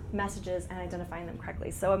correct messages and identifying them correctly.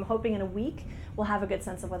 So I'm hoping in a week we'll have a good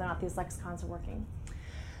sense of whether or not these lexicons are working.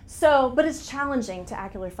 But it's challenging to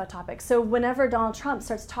accurately reflect topics. So whenever Donald Trump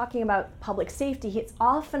starts talking about public safety, it's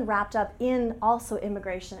often wrapped up in also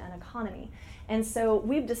immigration and economy. And so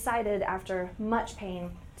we've decided, after much pain,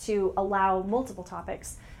 to allow multiple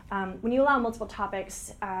topics. When you allow multiple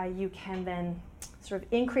topics, you can then sort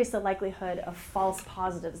of increase the likelihood of false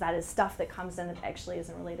positives, that is, stuff that comes in that actually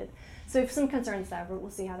isn't related. So we have some concerns there, but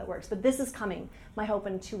we'll see how that works. But this is coming. My hope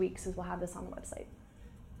in 2 weeks is we'll have this on the website.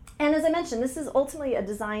 And as I mentioned, this is ultimately a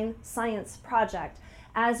design science project,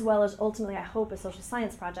 as well as ultimately, I hope, a social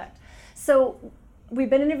science project. So we've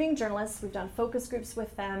been interviewing journalists, we've done focus groups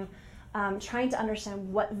with them, trying to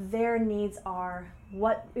understand what their needs are,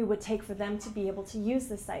 what it would take for them to be able to use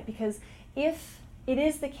this site. Because if it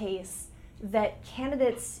is the case that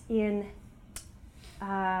candidates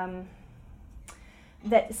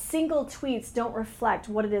that single tweets don't reflect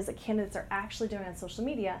what it is that candidates are actually doing on social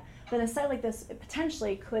media, then a site like this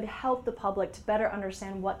potentially could help the public to better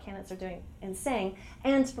understand what candidates are doing and saying,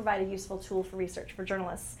 and to provide a useful tool for research for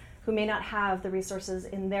journalists who may not have the resources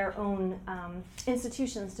in their own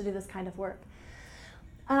institutions to do this kind of work.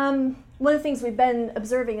 One of the things we've been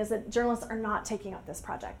observing is that journalists are not taking up this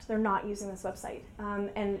project. They're not using this website.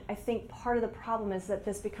 And I think part of the problem is that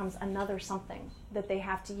this becomes another something that they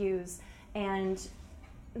have to use. And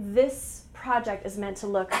this project is meant to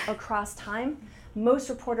look across time. Most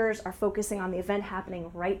reporters are focusing on the event happening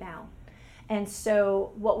right now. And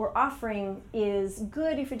so what we're offering is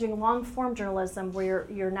good if you're doing long-form journalism where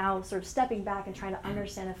you're now sort of stepping back and trying to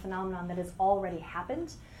understand a phenomenon that has already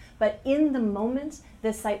happened. But in the moment,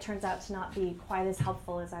 this site turns out to not be quite as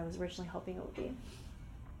helpful as I was originally hoping it would be.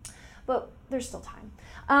 But there's still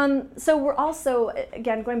time. So we're also,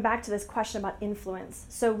 again, going back to this question about influence.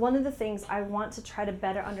 So one of the things I want to try to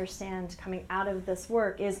better understand coming out of this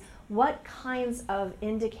work is what kinds of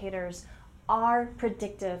indicators are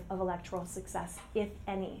predictive of electoral success, if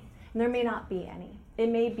any. And there may not be any. It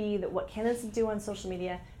may be that what candidates do on social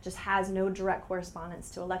media just has no direct correspondence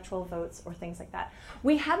to electoral votes or things like that.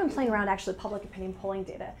 We have been playing around actually public opinion polling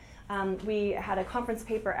data. We had a conference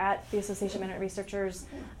paper at the Association of Eminent Researchers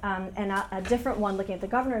and a different one looking at the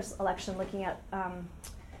governor's election, looking at,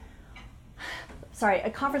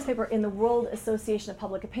 a conference paper in the World Association of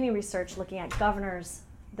Public Opinion Research looking at the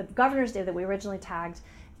governor's data that we originally tagged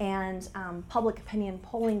and public opinion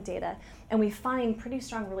polling data. And we find pretty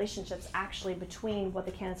strong relationships actually between what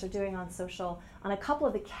the candidates are doing on social on a couple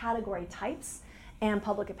of the category types and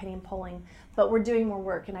public opinion polling. But we're doing more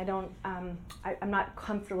work, and I'm not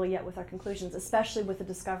comfortable yet with our conclusions, especially with the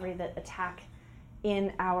discovery that attack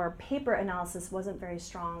in our paper analysis wasn't very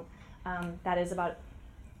strong. That is about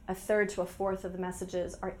a third to a fourth of the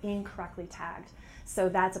messages are incorrectly tagged. So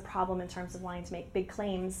that's a problem in terms of wanting to make big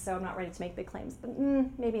claims, so I'm not ready to make big claims, but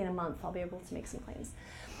maybe in a month I'll be able to make some claims.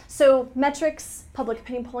 So metrics, public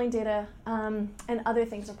opinion polling data, and other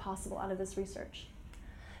things are possible out of this research.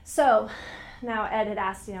 So now Ed had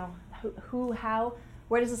asked, who, how,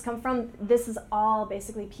 where does this come from? This is all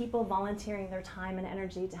basically people volunteering their time and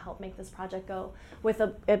energy to help make this project go with,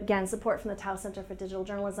 again, support from the Tao Center for Digital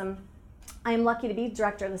Journalism. I am lucky to be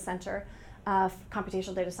director of the Center of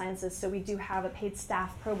Computational Data Sciences, so we do have a paid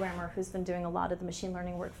staff programmer who's been doing a lot of the machine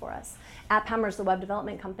learning work for us. AppHammer is the web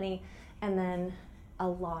development company, and then a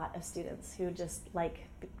lot of students who just like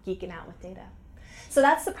geeking out with data. So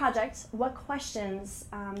that's the project. What questions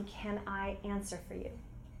can I answer for you?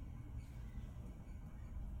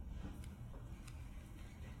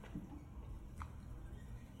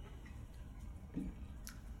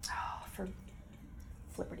 Oh, for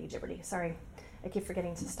flipperty-gibberty, sorry. I keep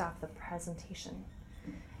forgetting to stop the presentation.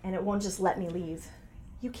 And it won't just let me leave.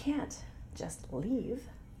 You can't just leave.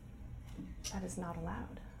 That is not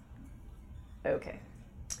allowed. Okay,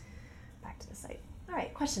 back to the site. All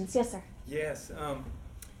right, questions? Yes, sir. Yes,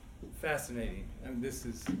 fascinating. This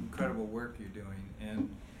is incredible work you're doing. And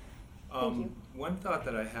Thank you. One thought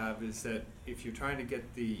that I have is that if you're trying to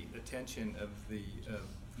get the attention of the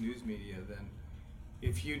news media, then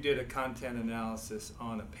if you did a content analysis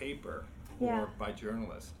on a paper or by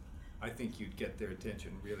journalists, I think you'd get their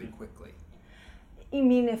attention really quickly. You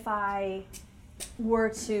mean if I were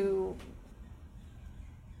to,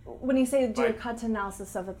 when you say do a content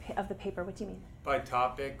analysis of the paper, what do you mean? By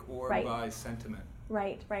topic or by sentiment.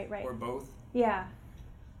 Right. Or both? Yeah.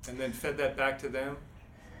 And then fed that back to them?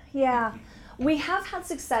 Yeah. We have had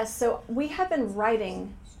success. So we have been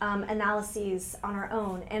writing analyses on our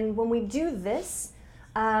own. And when we do this,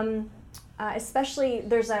 especially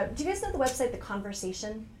do you guys know the website The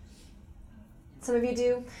Conversation? Some of you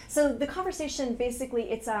do. So The Conversation, basically,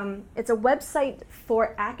 it's a website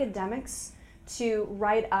for academics to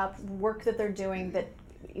write up work that they're doing that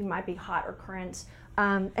might be hot or current.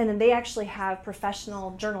 And then they actually have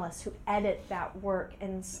professional journalists who edit that work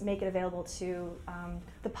and make it available to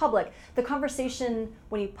the public. The Conversation,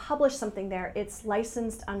 when you publish something there, it's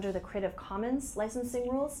licensed under the Creative Commons licensing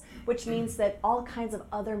rules, which means that all kinds of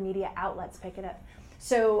other media outlets pick it up.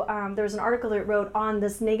 So there was an article that wrote on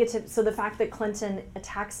this negative, so the fact that Clinton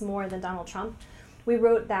attacks more than Donald Trump. We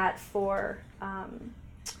wrote that for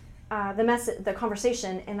the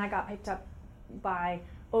Conversation, and that got picked up by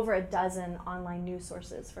over a dozen online news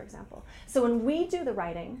sources, for example. So when we do the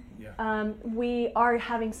writing, we are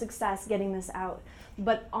having success getting this out.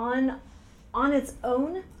 But on its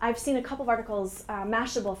own, I've seen a couple of articles,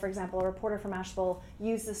 Mashable, for example, a reporter from Mashable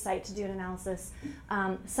used the site to do an analysis.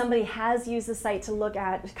 Somebody has used the site to look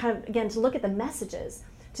at, to look at the messages,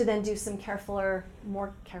 to then do some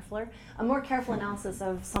more careful analysis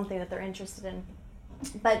of something that they're interested in.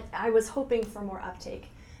 But I was hoping for more uptake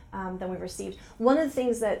than we received. One of the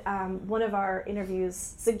things that one of our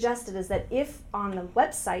interviews suggested is that if on the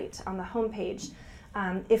website, on the homepage,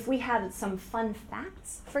 if we had some fun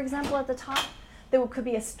facts, for example, at the top, that could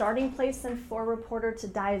be a starting place then for a reporter to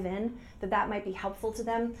dive in, that might be helpful to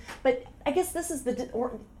them. But I guess this is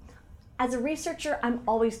as a researcher, I'm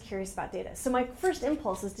always curious about data. So my first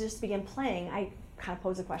impulse is to just begin playing. kind of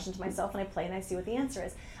pose a question to myself and I play and I see what the answer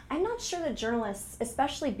is. I'm not sure that journalists,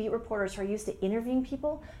 especially beat reporters who are used to interviewing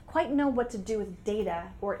people, quite know what to do with data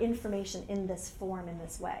or information in this form, in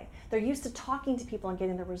this way. They're used to talking to people and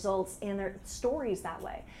getting their results and their stories that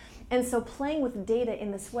way. And so playing with data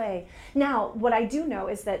in this way. Now, what I do know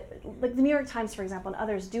is that, like the New York Times, for example, and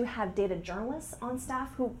others do have data journalists on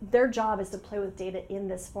staff who their job is to play with data in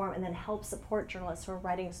this form and then help support journalists who are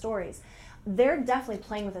writing stories. They're definitely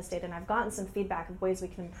playing with this data, and I've gotten some feedback of ways we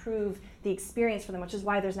can improve the experience for them, which is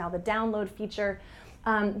why there's now the download feature.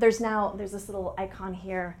 There's this little icon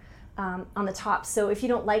here on the top. So if you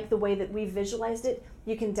don't like the way that we visualized it,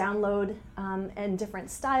 you can download in different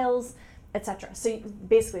styles, etc. So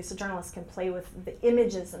basically, journalists can play with the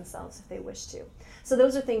images themselves if they wish to. So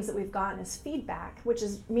those are things that we've gotten as feedback, which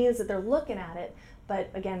means that they're looking at it, but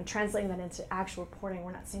again, translating that into actual reporting,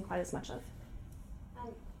 we're not seeing quite as much of.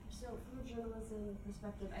 So from a journalism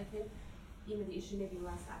perspective, I think the issue may be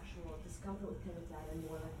less actual discomfort with pivot data and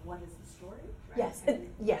more like what is the story, right? Yes,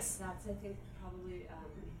 yes. That's, I think, probably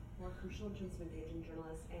more crucial in terms of engaging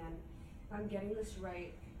journalists. And if I'm getting this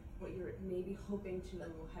right, what you're maybe hoping to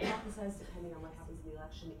hypothesize, depending on what happens in the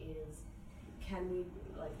election, is can we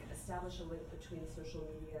establish a link between social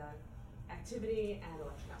media activity and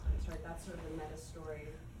election outcomes, right? That's sort of the meta story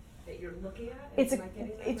that you're looking at.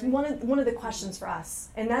 It's one of the questions for us,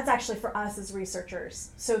 and that's actually for us as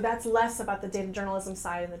researchers. So that's less about the data journalism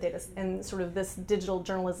side and the data and sort of this digital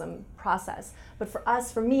journalism process. But for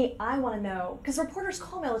us, for me, I want to know, because reporters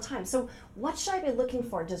call me all the time. So what should I be looking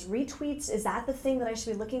for? Does retweets, is that the thing that I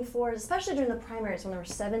should be looking for? Especially during the primaries when there were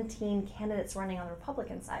 17 candidates running on the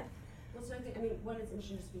Republican side. Well, so I think, one, it's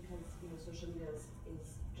interesting just because social media is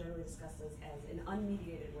generally discussed as an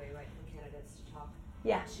unmediated way, right, for candidates to talk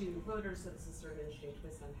to voters. So this is sort of an interesting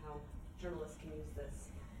twist on how journalists can use this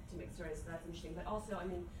to make stories. So that's interesting. But also,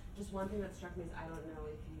 just one thing that struck me is I don't know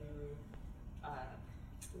if you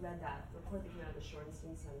read that report that came out of the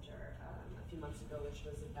Shorenstein Center a few months ago, which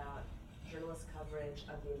was about journalist coverage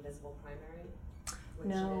of the Invisible primary, which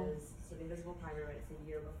is, so the Invisible primary, it's a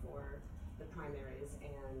year before the primaries,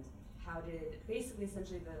 and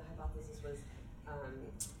essentially the hypothesis was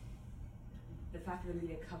the fact that the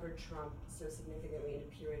media covered Trump so significantly in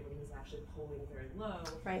a period when he was actually polling very low,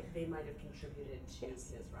 they might have contributed to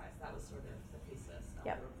his rise. That was sort of the thesis of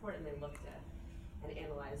the report, and they looked at and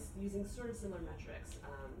analyzed using sort of similar metrics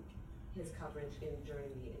his coverage during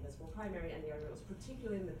the Invisible primary, and the argument was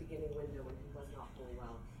particularly in the beginning window when he was not polling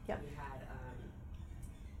well. He had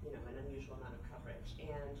an unusual amount of coverage.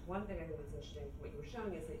 And one thing I think was interesting from what you were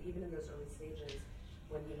showing is that even in those early stages,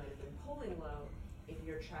 when he might have been polling low, if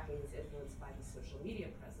you're tracking his influence by his social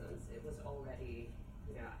media presence, it was already,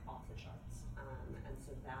 off the charts. And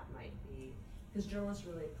so that might be, because journalists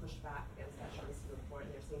really pushed back against that Shorenstein report,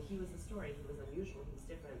 and they're saying he was the story, he was unusual, he was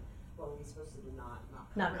different. Well, we're supposed to not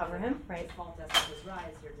cover him, right? To fault us for his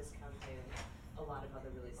rise, you're discounting a lot of other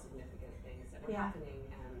really significant things that were happening,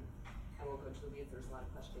 and I won't go into the weeds, there's a lot of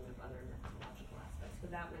questioning of other methodological aspects, but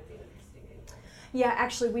that might be an interesting angle. Yeah,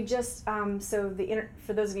 actually, we just,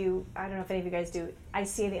 for those of you, I don't know if any of you guys do,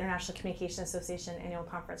 ICA, the International Communication Association Annual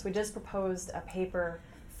Conference, we just proposed a paper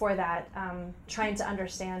for that, trying to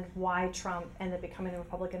understand why Trump ended up becoming the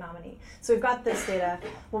Republican nominee. So we've got this data.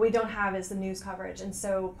 What we don't have is the news coverage, and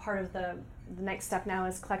so part of the next step now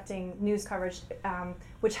is collecting news coverage,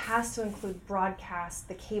 which has to include broadcast,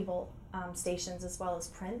 the cable stations, as well as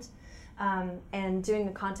print, and doing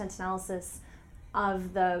the content analysis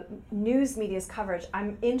of the news media's coverage.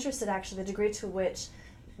 I'm interested, actually, the degree to which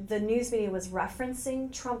the news media was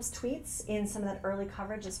referencing Trump's tweets in some of that early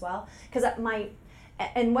coverage as well, because that might,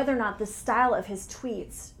 and whether or not the style of his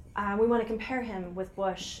tweets, we want to compare him with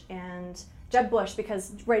Bush and Jeb Bush,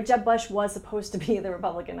 because Jeb Bush was supposed to be the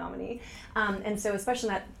Republican nominee, and so especially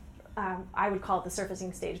in that, I would call it the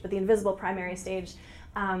surfacing stage, but the invisible primary stage,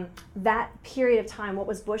 that period of time, what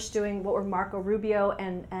was Bush doing, what were Marco Rubio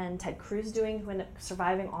and Ted Cruz doing, who ended up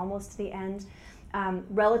surviving almost to the end,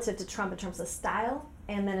 relative to Trump in terms of style,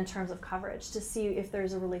 and then in terms of coverage, to see if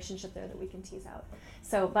there's a relationship there that we can tease out.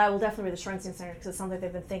 So, but I will definitely read the Shorenstein Center, because it sounds like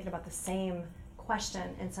they've been thinking about the same question,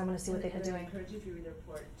 and so I'm going to see what they've been doing. I encourage you, if you read the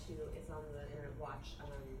report too, it's on the Internet Watch.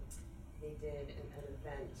 They did an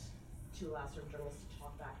event to allow sort of journalists to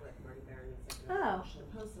talk back with Marty Baron, executive of the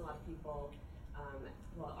Washington Post, and a lot of people,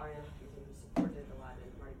 Arianna Huffington, who supported it a lot,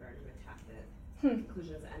 and Marty Baron, who attacked it,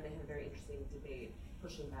 conclusions, and they had a very interesting debate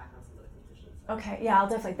pushing back on some of the conclusions. Okay, yeah,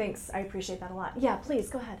 I'll definitely, thanks. I appreciate that a lot. Yeah,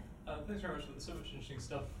 please, go ahead. Thanks very much. There's so much interesting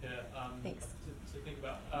stuff here Thanks. to think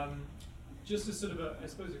about. Just as sort of I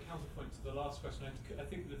suppose, a counterpoint to the last question, I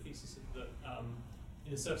think the thesis is that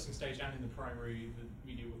in the surfacing stage and in the primary, the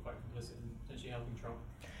media were quite complicit in potentially helping Trump.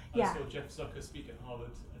 Yeah. I saw Jeff Zucker speak at Harvard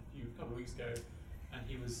a couple of weeks ago, and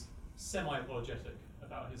he was semi-apologetic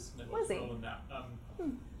about his role in that,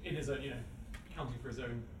 in his own, accounting for his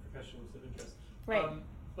own professional sort of interest. Right.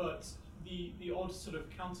 But the odd sort of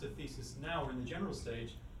counter thesis now in the general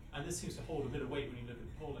stage, and this seems to hold a bit of weight when you look at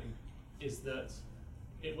the polling, is that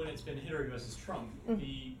when it's been Hillary versus Trump,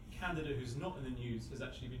 the candidate who's not in the news has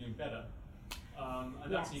actually been doing better.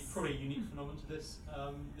 And that's probably a unique phenomenon to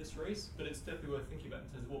this race, but it's definitely worth thinking about in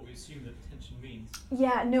terms of what we assume that attention means.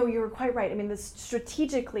 Yeah, no, you're quite right. I mean,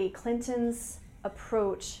 strategically, Clinton's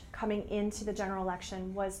approach coming into the general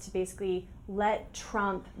election was to basically let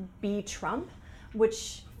Trump be Trump,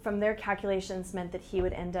 which from their calculations meant that he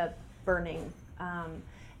would end up burning.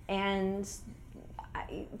 And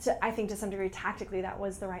I think to some degree tactically that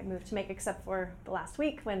was the right move to make, except for the last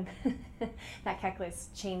week when that calculus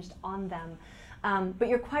changed on them. But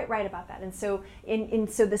you're quite right about that. And so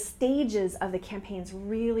so the stages of the campaigns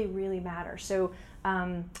really, really matter. So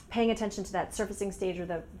paying attention to that surfacing stage or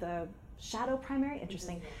the shadow primary,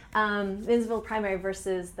 interesting, invisible primary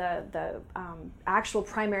versus the actual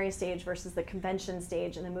primary stage versus the convention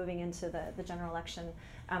stage, and then moving into the general election.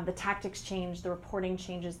 The tactics change, the reporting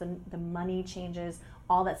changes, the money changes,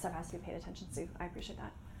 all that stuff has to be paid attention to. I appreciate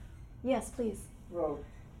that. Yes, please. Well,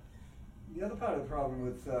 the other part of the problem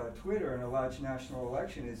with Twitter in a large national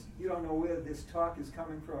election is you don't know where this talk is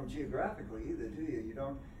coming from geographically either, do you? You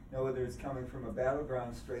don't know whether it's coming from a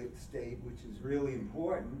battleground state, which is really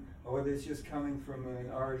important, or whether it's just coming from an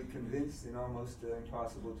already convinced and almost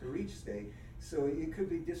impossible to reach state. So it could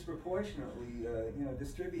be disproportionately,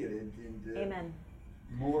 distributed in Amen.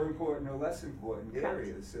 More important or less important Correct.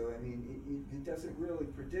 areas. So I mean, it doesn't really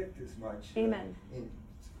predict as much. Amen. In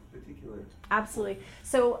particular. Absolutely.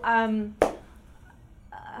 So I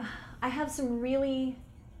have some really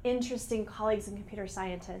interesting colleagues in computer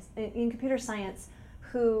science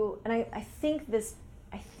who, and I think this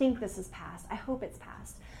is passed. I hope it's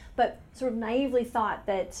passed, but sort of naively thought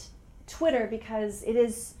that Twitter, because it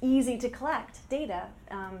is easy to collect data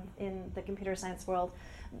in the computer science world,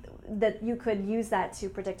 that you could use that to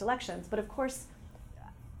predict elections. But of course,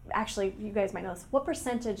 actually, you guys might know this. What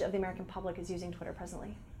percentage of the American public is using Twitter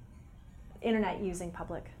presently? Internet using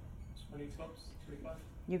public? 20 tops, 25.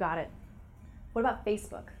 You got it. What about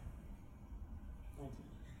Facebook?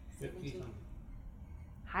 50.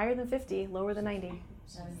 Higher than 50, lower than 90.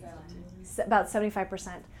 About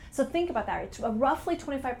 75%. So think about that. It's roughly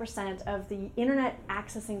 25% of the internet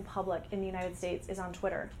accessing public in the United States is on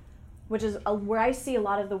Twitter, which is where I see a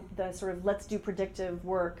lot of the sort of let's do predictive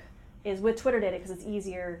work is with Twitter data, because it's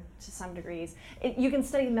easier to some degrees. You can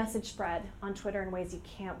study message spread on Twitter in ways you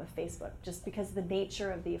can't with Facebook, just because the nature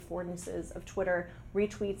of the affordances of Twitter,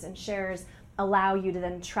 retweets and shares allow you to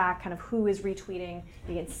then track kind of who is retweeting.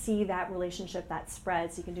 You can see that relationship, that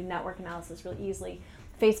spread, so you can do network analysis really easily.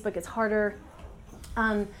 Facebook is harder,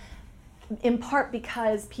 in part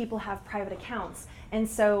because people have private accounts. And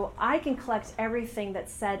so I can collect everything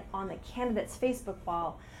that's said on the candidate's Facebook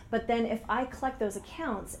wall, but then if I collect those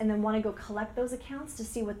accounts and then want to go collect those accounts to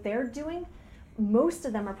see what they're doing, most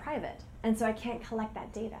of them are private, and so I can't collect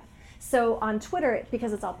that data. So on Twitter,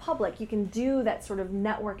 because it's all public, you can do that sort of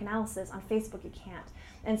network analysis. On Facebook, you can't.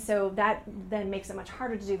 And so that then makes it much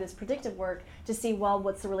harder to do this predictive work to see, well,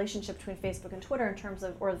 what's the relationship between Facebook and Twitter in terms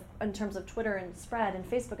of Twitter and spread and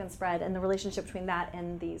Facebook and spread, and the relationship between that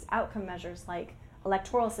and these outcome measures like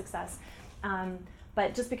electoral success.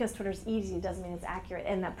 But just because Twitter's easy doesn't mean it's accurate.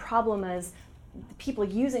 And the problem is the people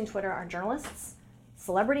using Twitter are journalists,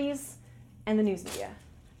 celebrities, and the news media.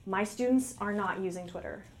 My students are not using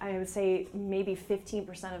Twitter. I would say maybe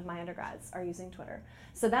 15% of my undergrads are using Twitter.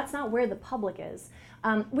 So that's not where the public is.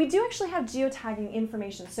 We do actually have geotagging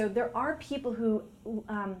information. So there are people who,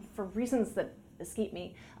 for reasons that escape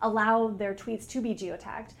me, allow their tweets to be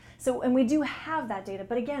geotagged. So, and we do have that data,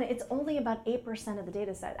 but again, it's only about 8% of the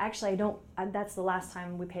data set. Actually, that's the last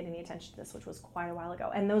time we paid any attention to this, which was quite a while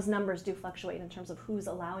ago. And those numbers do fluctuate in terms of who's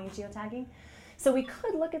allowing geotagging. So we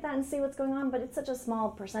could look at that and see what's going on, but it's such a small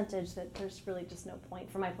percentage that there's really just no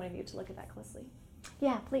point, from my point of view, to look at that closely.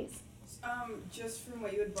 Yeah, please. Just from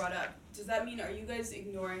what you had brought up, does that mean, are you guys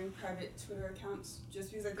ignoring private Twitter accounts just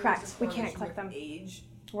because I think Correct. We can't collect them. Age?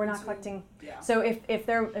 We're not collecting. Yeah. So if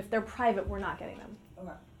they're private, we're not getting them.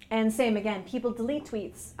 Okay. And same again, people delete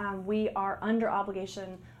tweets. We are under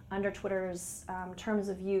obligation under Twitter's terms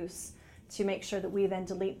of use to make sure that we then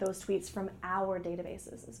delete those tweets from our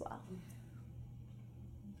databases as well.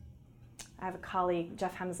 I have a colleague,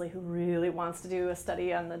 Jeff Hemsley, who really wants to do a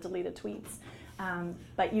study on the deleted tweets.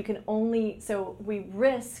 But you can only, so we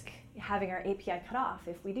risk having our API cut off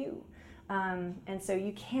if we do. And so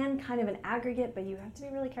you can kind of an aggregate, but you have to be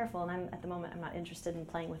really careful. And at the moment, I'm not interested in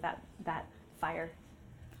playing with that fire.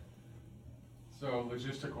 So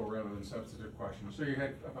logistical rather than substantive questions. So you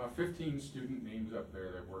had about 15 student names up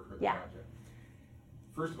there that worked with the project.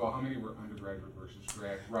 First of all, how many were undergraduate versus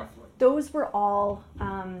grad, roughly? Those were all,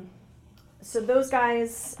 so those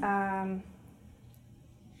guys,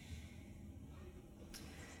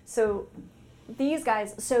 so these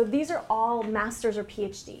guys, so these are all masters or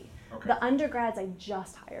PhD. Okay. The undergrads I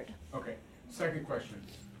just hired. Okay. Second question.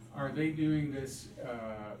 Are they doing this,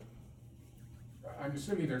 I'm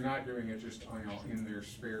assuming they're not doing it just in their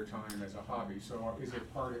spare time as a hobby. So is it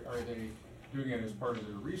are they doing it as part of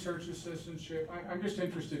their research assistantship? I'm just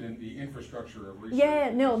interested in the infrastructure of research.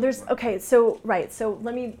 Yeah, no, there's, okay, so, right, so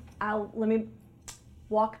let me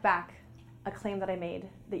walk back a claim that I made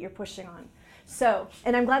that you're pushing on. So,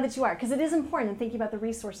 and I'm glad that you are, because it is important in thinking about the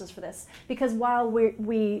resources for this, because while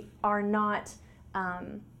we are not,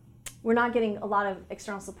 we're not getting a lot of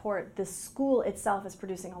external support, the school itself is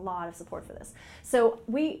producing a lot of support for this. So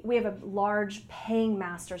we have a large paying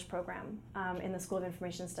master's program in the School of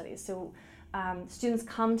Information Studies. So students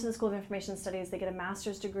come to the School of Information Studies, they get a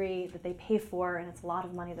master's degree that they pay for, and it's a lot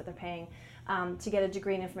of money that they're paying, to get a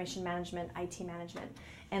degree in information management, IT management.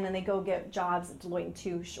 And then they go get jobs at Deloitte &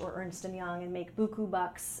 Touche or Ernst & Young and make buku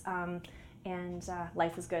bucks, and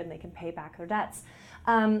life is good and they can pay back their debts.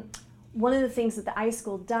 One of the things that the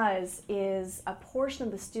iSchool does is a portion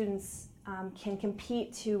of the students can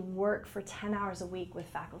compete to work for 10 hours a week with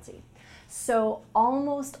faculty. So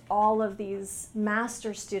almost all of these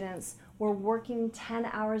master students were working 10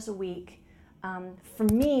 hours a week for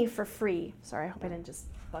me for free. Sorry, I hope I didn't just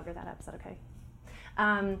bugger that up. Is that okay?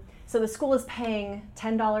 So the school is paying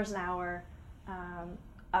 $10 an hour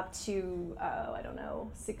up to, I don't know,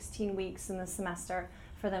 16 weeks in the semester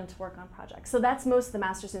for them to work on projects. So that's most of the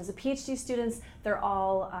master students. The PhD students, they're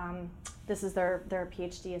all, this is their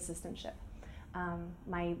PhD assistantship.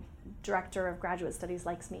 My director of graduate studies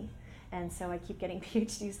likes me, and so I keep getting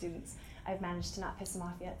PhD students. I've managed to not piss them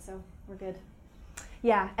off yet, so we're good.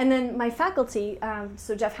 Yeah, and then my faculty,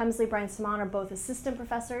 so Jeff Hemsley, Brian Simon are both assistant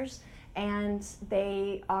professors, and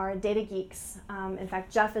they are data geeks. In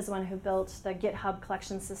fact, Jeff is the one who built the GitHub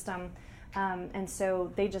collection system, and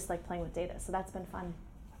so they just like playing with data, so that's been fun.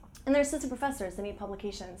 And they're assistant professors, they need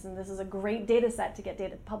publications, and this is a great data set to get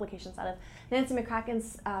data publications out of. Nancy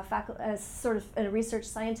McCracken's sort of a research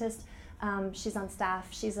scientist. She's on staff.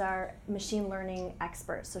 She's our machine learning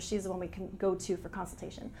expert, so she's the one we can go to for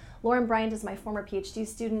consultation. Lauren Bryant is my former PhD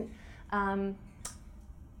student.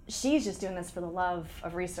 She's just doing this for the love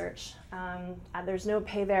of research. There's no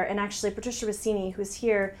pay there. And actually, Patricia Rossini, who's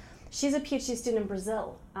here, she's a PhD student in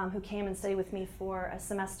Brazil who came and studied with me for a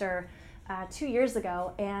semester 2 years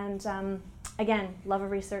ago. And again, love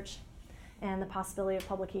of research and the possibility of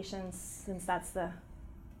publications, since that's the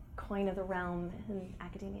coin of the realm in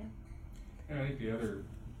academia. And I think the other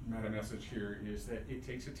meta message here is that it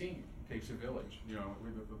takes a team, it takes a village,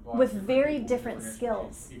 with very different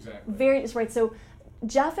skills. Exactly. Very right. So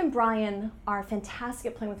Jeff and Brian are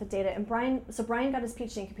fantastic at playing with the data. And Brian got his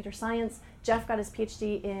PhD in computer science. Jeff got his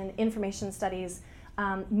PhD in information studies,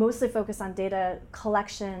 mostly focused on data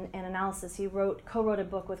collection and analysis. He co-wrote a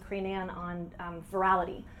book with Corinne Ann on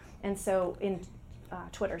virality, and so in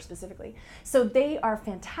Twitter specifically. So they are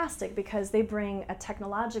fantastic because they bring a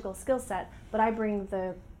technological skill set, but I bring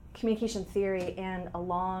the communication theory and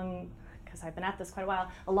because I've been at this quite a while,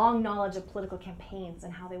 a long knowledge of political campaigns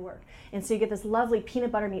and how they work. And so you get this lovely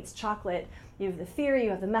peanut butter meets chocolate. You have the theory,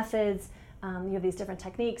 you have the methods, you have these different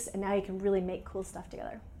techniques, and now you can really make cool stuff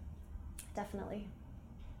together. Definitely.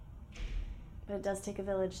 But it does take a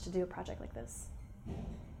village to do a project like this.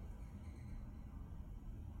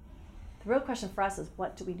 The real question for us is,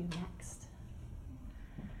 what do we do next?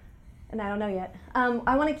 And I don't know yet. I'm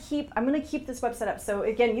going to keep this website up. So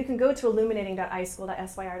again, you can go to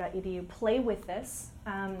illuminating.ischool.syr.edu, play with this.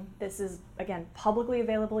 This is, again, publicly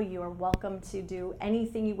available. You are welcome to do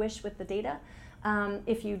anything you wish with the data.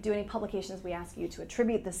 If you do any publications, we ask you to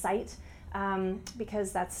attribute the site,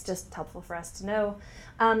 because that's just helpful for us to know.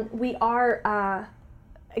 We are,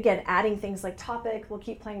 again, adding things like topic. We'll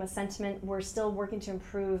keep playing with sentiment. We're still working to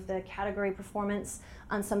improve the category performance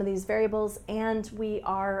on some of these variables, and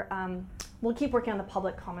we'll keep working on the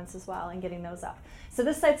public comments as well and getting those up. So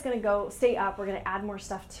this site's going to stay up. We're going to add more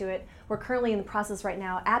stuff to it. We're currently in the process right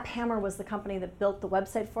now. AppHammer was the company that built the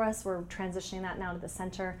website for us. We're transitioning that now to the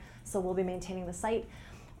center, so we'll be maintaining the site.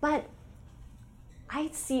 But I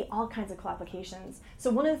see all kinds of cool applications. So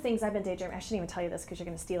one of the things I've been daydreaming, I shouldn't even tell you this because you're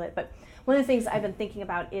going to steal it, but one of the things I've been thinking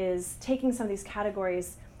about is taking some of these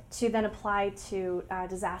categories to then apply to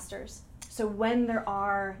disasters. So when there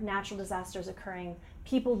are natural disasters occurring,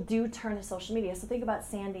 people do turn to social media. So think about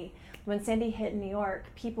Sandy. When Sandy hit New York,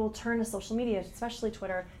 people turn to social media, especially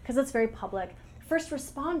Twitter, because it's very public. First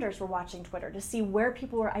responders were watching Twitter to see where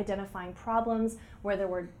people were identifying problems, where there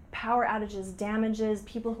were power outages, damages,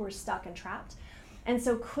 people who were stuck and trapped. And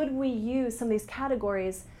so could we use some of these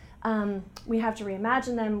categories? We have to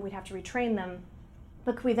reimagine them, we'd have to retrain them,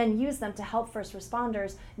 but could we then use them to help first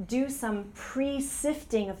responders do some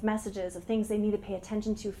pre-sifting of messages, of things they need to pay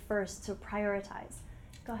attention to first to prioritize?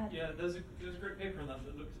 Go ahead. Yeah, there's a great paper on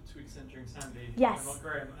that looked at tweets entering Sandy yes. by Mark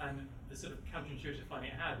Graham, and the sort of counterintuitive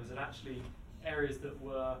finding it had was that actually areas that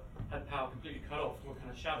had power completely cut off were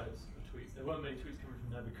kind of shadows of tweets. There weren't many tweets coming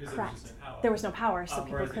from there because Correct. there was just no power. There was no power, so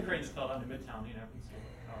people whereas couldn't. Whereas the cranes fell down in Midtown, you know, and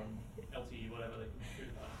so, LTE, whatever they can shoot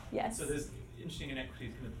about. Yes. So there's interesting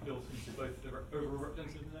inequities kind of built into both the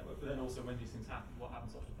over-represented network, but then also when these things happen, what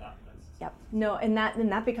happens after that? Yep. No, and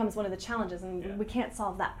that becomes one of the challenges, and we can't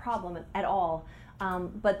solve that problem at all.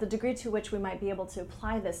 But the degree to which we might be able to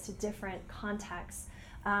apply this to different contexts,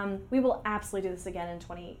 we will absolutely do this again in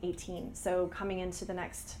 2018. So coming into the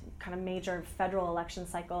next kind of major federal election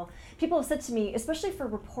cycle, people have said to me, especially for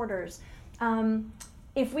reporters,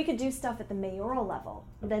 if we could do stuff at the mayoral level,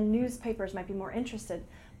 then newspapers might be more interested.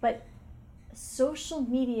 But social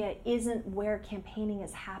media isn't where campaigning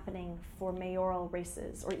is happening for mayoral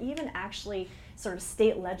races or even actually sort of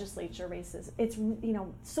state legislature races. It's,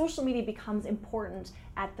 social media becomes important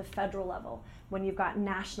at the federal level when you've got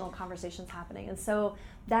national conversations happening. And so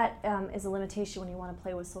that is a limitation when you want to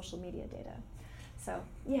play with social media data. So,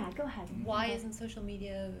 yeah, go ahead. Why isn't social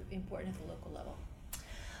media important at the local level?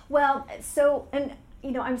 Well,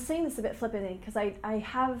 I'm saying this a bit flippantly because I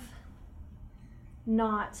have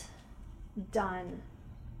not done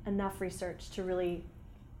enough research to really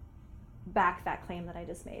back that claim that I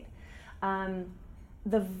just made.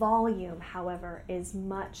 The volume, however, is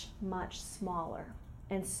much, much smaller.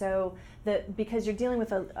 And so because you're dealing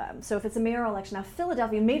with so if it's a mayoral election, now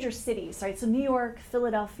Philadelphia, major cities, right? So New York,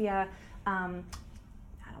 Philadelphia,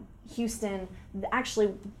 Houston,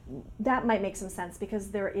 actually that might make some sense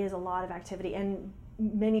because there is a lot of activity and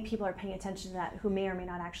many people are paying attention to that who may or may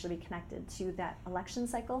not actually be connected to that election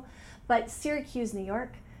cycle. But Syracuse, New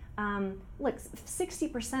York, look,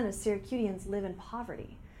 60% of Syracusians live in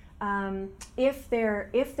poverty. If they're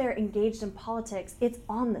engaged in politics, it's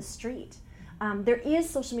on the street. There is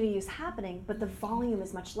social media use happening, but the volume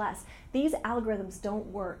is much less. These algorithms don't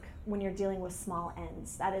work when you're dealing with small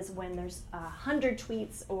n's. That is when there's 100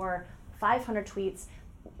 tweets or 500 tweets.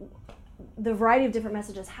 The variety of different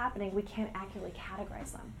messages happening, we can't accurately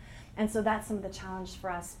categorize them. And so that's some of the challenge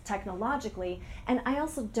for us technologically. And I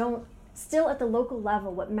also still at the local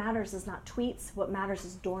level, what matters is not tweets, what matters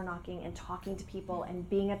is door knocking and talking to people and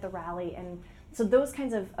being at the rally. And so those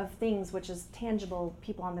kinds of things, which is tangible,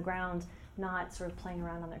 people on the ground, not sort of playing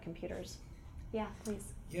around on their computers. Yeah,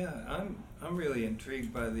 please. Yeah, I'm really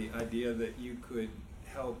intrigued by the idea that you could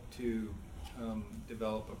help to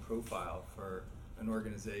develop a profile for an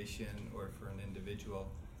organization or for an individual.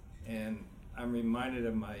 And I'm reminded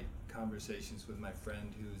of my conversations with my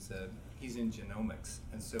friend he's in genomics,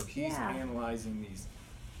 and so he's analyzing these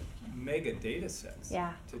mega data sets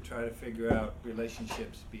to try to figure out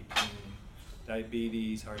relationships between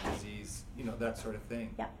diabetes, heart disease, that sort of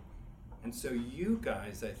thing. Yeah. And so you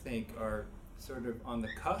guys, I think, are sort of on the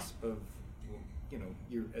cusp of,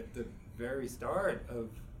 you're at the very start of,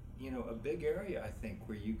 a big area, I think,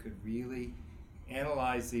 where you could really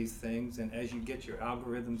analyze these things, and as you get your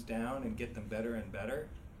algorithms down and get them better and better,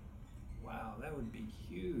 wow, that would be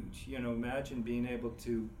huge. Imagine being able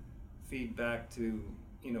to feed back to,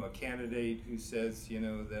 a candidate who says,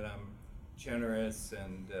 that I'm generous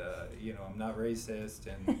and, I'm not racist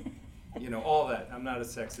and, all that. I'm not a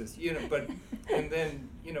sexist, but, and then,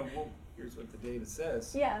 well, here's what the data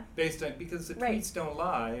says. Yeah. Based on, because the tweets don't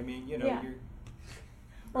lie. I mean, you're...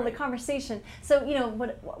 Well, the conversation. So,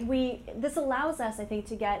 this allows us, I think,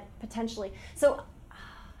 to get potentially, so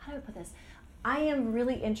how do I put this? I am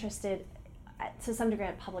really interested to some degree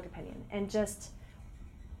in public opinion and just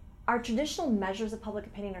our traditional measures of public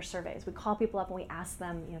opinion are surveys. We call people up and we ask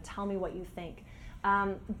them, tell me what you think.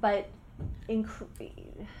 But in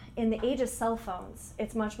the age of cell phones,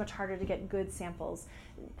 it's much, much harder to get good samples.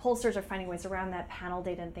 Pollsters are finding ways around that, panel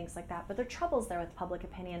data and things like that, but there are troubles there with public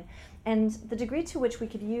opinion. And the degree to which we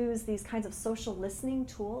could use these kinds of social listening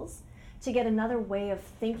tools to get another way of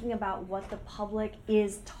thinking about what the public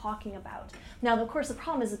is talking about. Now, of course, the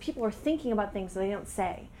problem is that people are thinking about things that they don't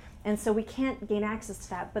say. And so we can't gain access to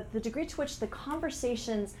that. But the degree to which the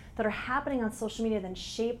conversations that are happening on social media then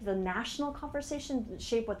shape the national conversation,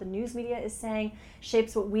 shape what the news media is saying,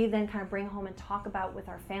 shapes what we then kind of bring home and talk about with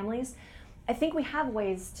our families, I think we have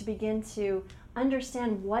ways to begin to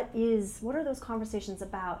understand what are those conversations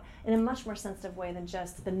about in a much more sensitive way than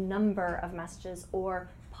just the number of messages or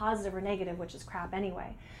positive or negative, which is crap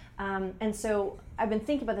anyway. And so I've been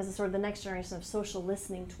thinking about this as sort of the next generation of social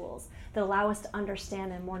listening tools that allow us to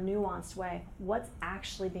understand in a more nuanced way what's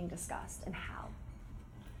actually being discussed and how.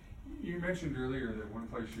 You mentioned earlier that one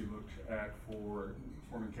place you looked at for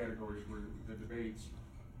forming categories were the debates.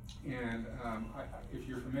 And if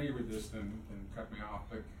you're familiar with this, then cut me off.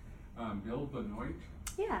 But Bill Benoit?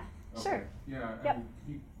 Yeah, okay. Sure. Yeah. Yep.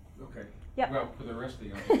 Okay. Yep. Well, for the rest of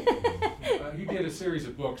the audience, he did a series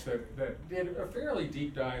of books that did a fairly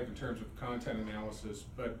deep dive in terms of content analysis,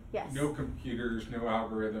 but yes. No computers, no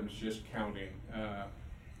algorithms, just counting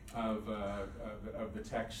of the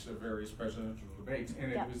texts of various presidential debates.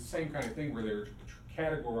 And it yep. was the same kind of thing where they're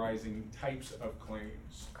categorizing types of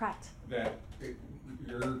claims. Correct. That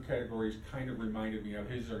your categories kind of reminded me of.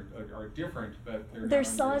 His are different, but they're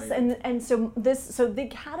still and so the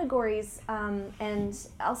categories and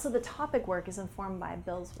also the topic work is informed by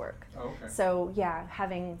Bill's work. Oh, okay. So yeah,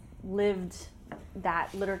 having lived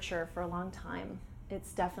that literature for a long time,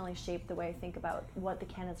 it's definitely shaped the way I think about what the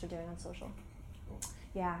candidates are doing on social. Cool.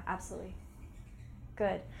 Yeah, absolutely.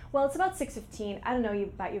 Good. Well, it's about 6:15. I don't know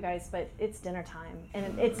about you guys, but it's dinner time,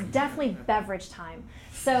 and it's definitely beverage time.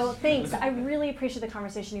 So thanks. I really appreciate the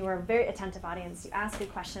conversation. You were a very attentive audience. You asked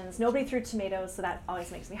good questions. Nobody threw tomatoes, so that always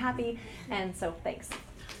makes me happy. And so thanks.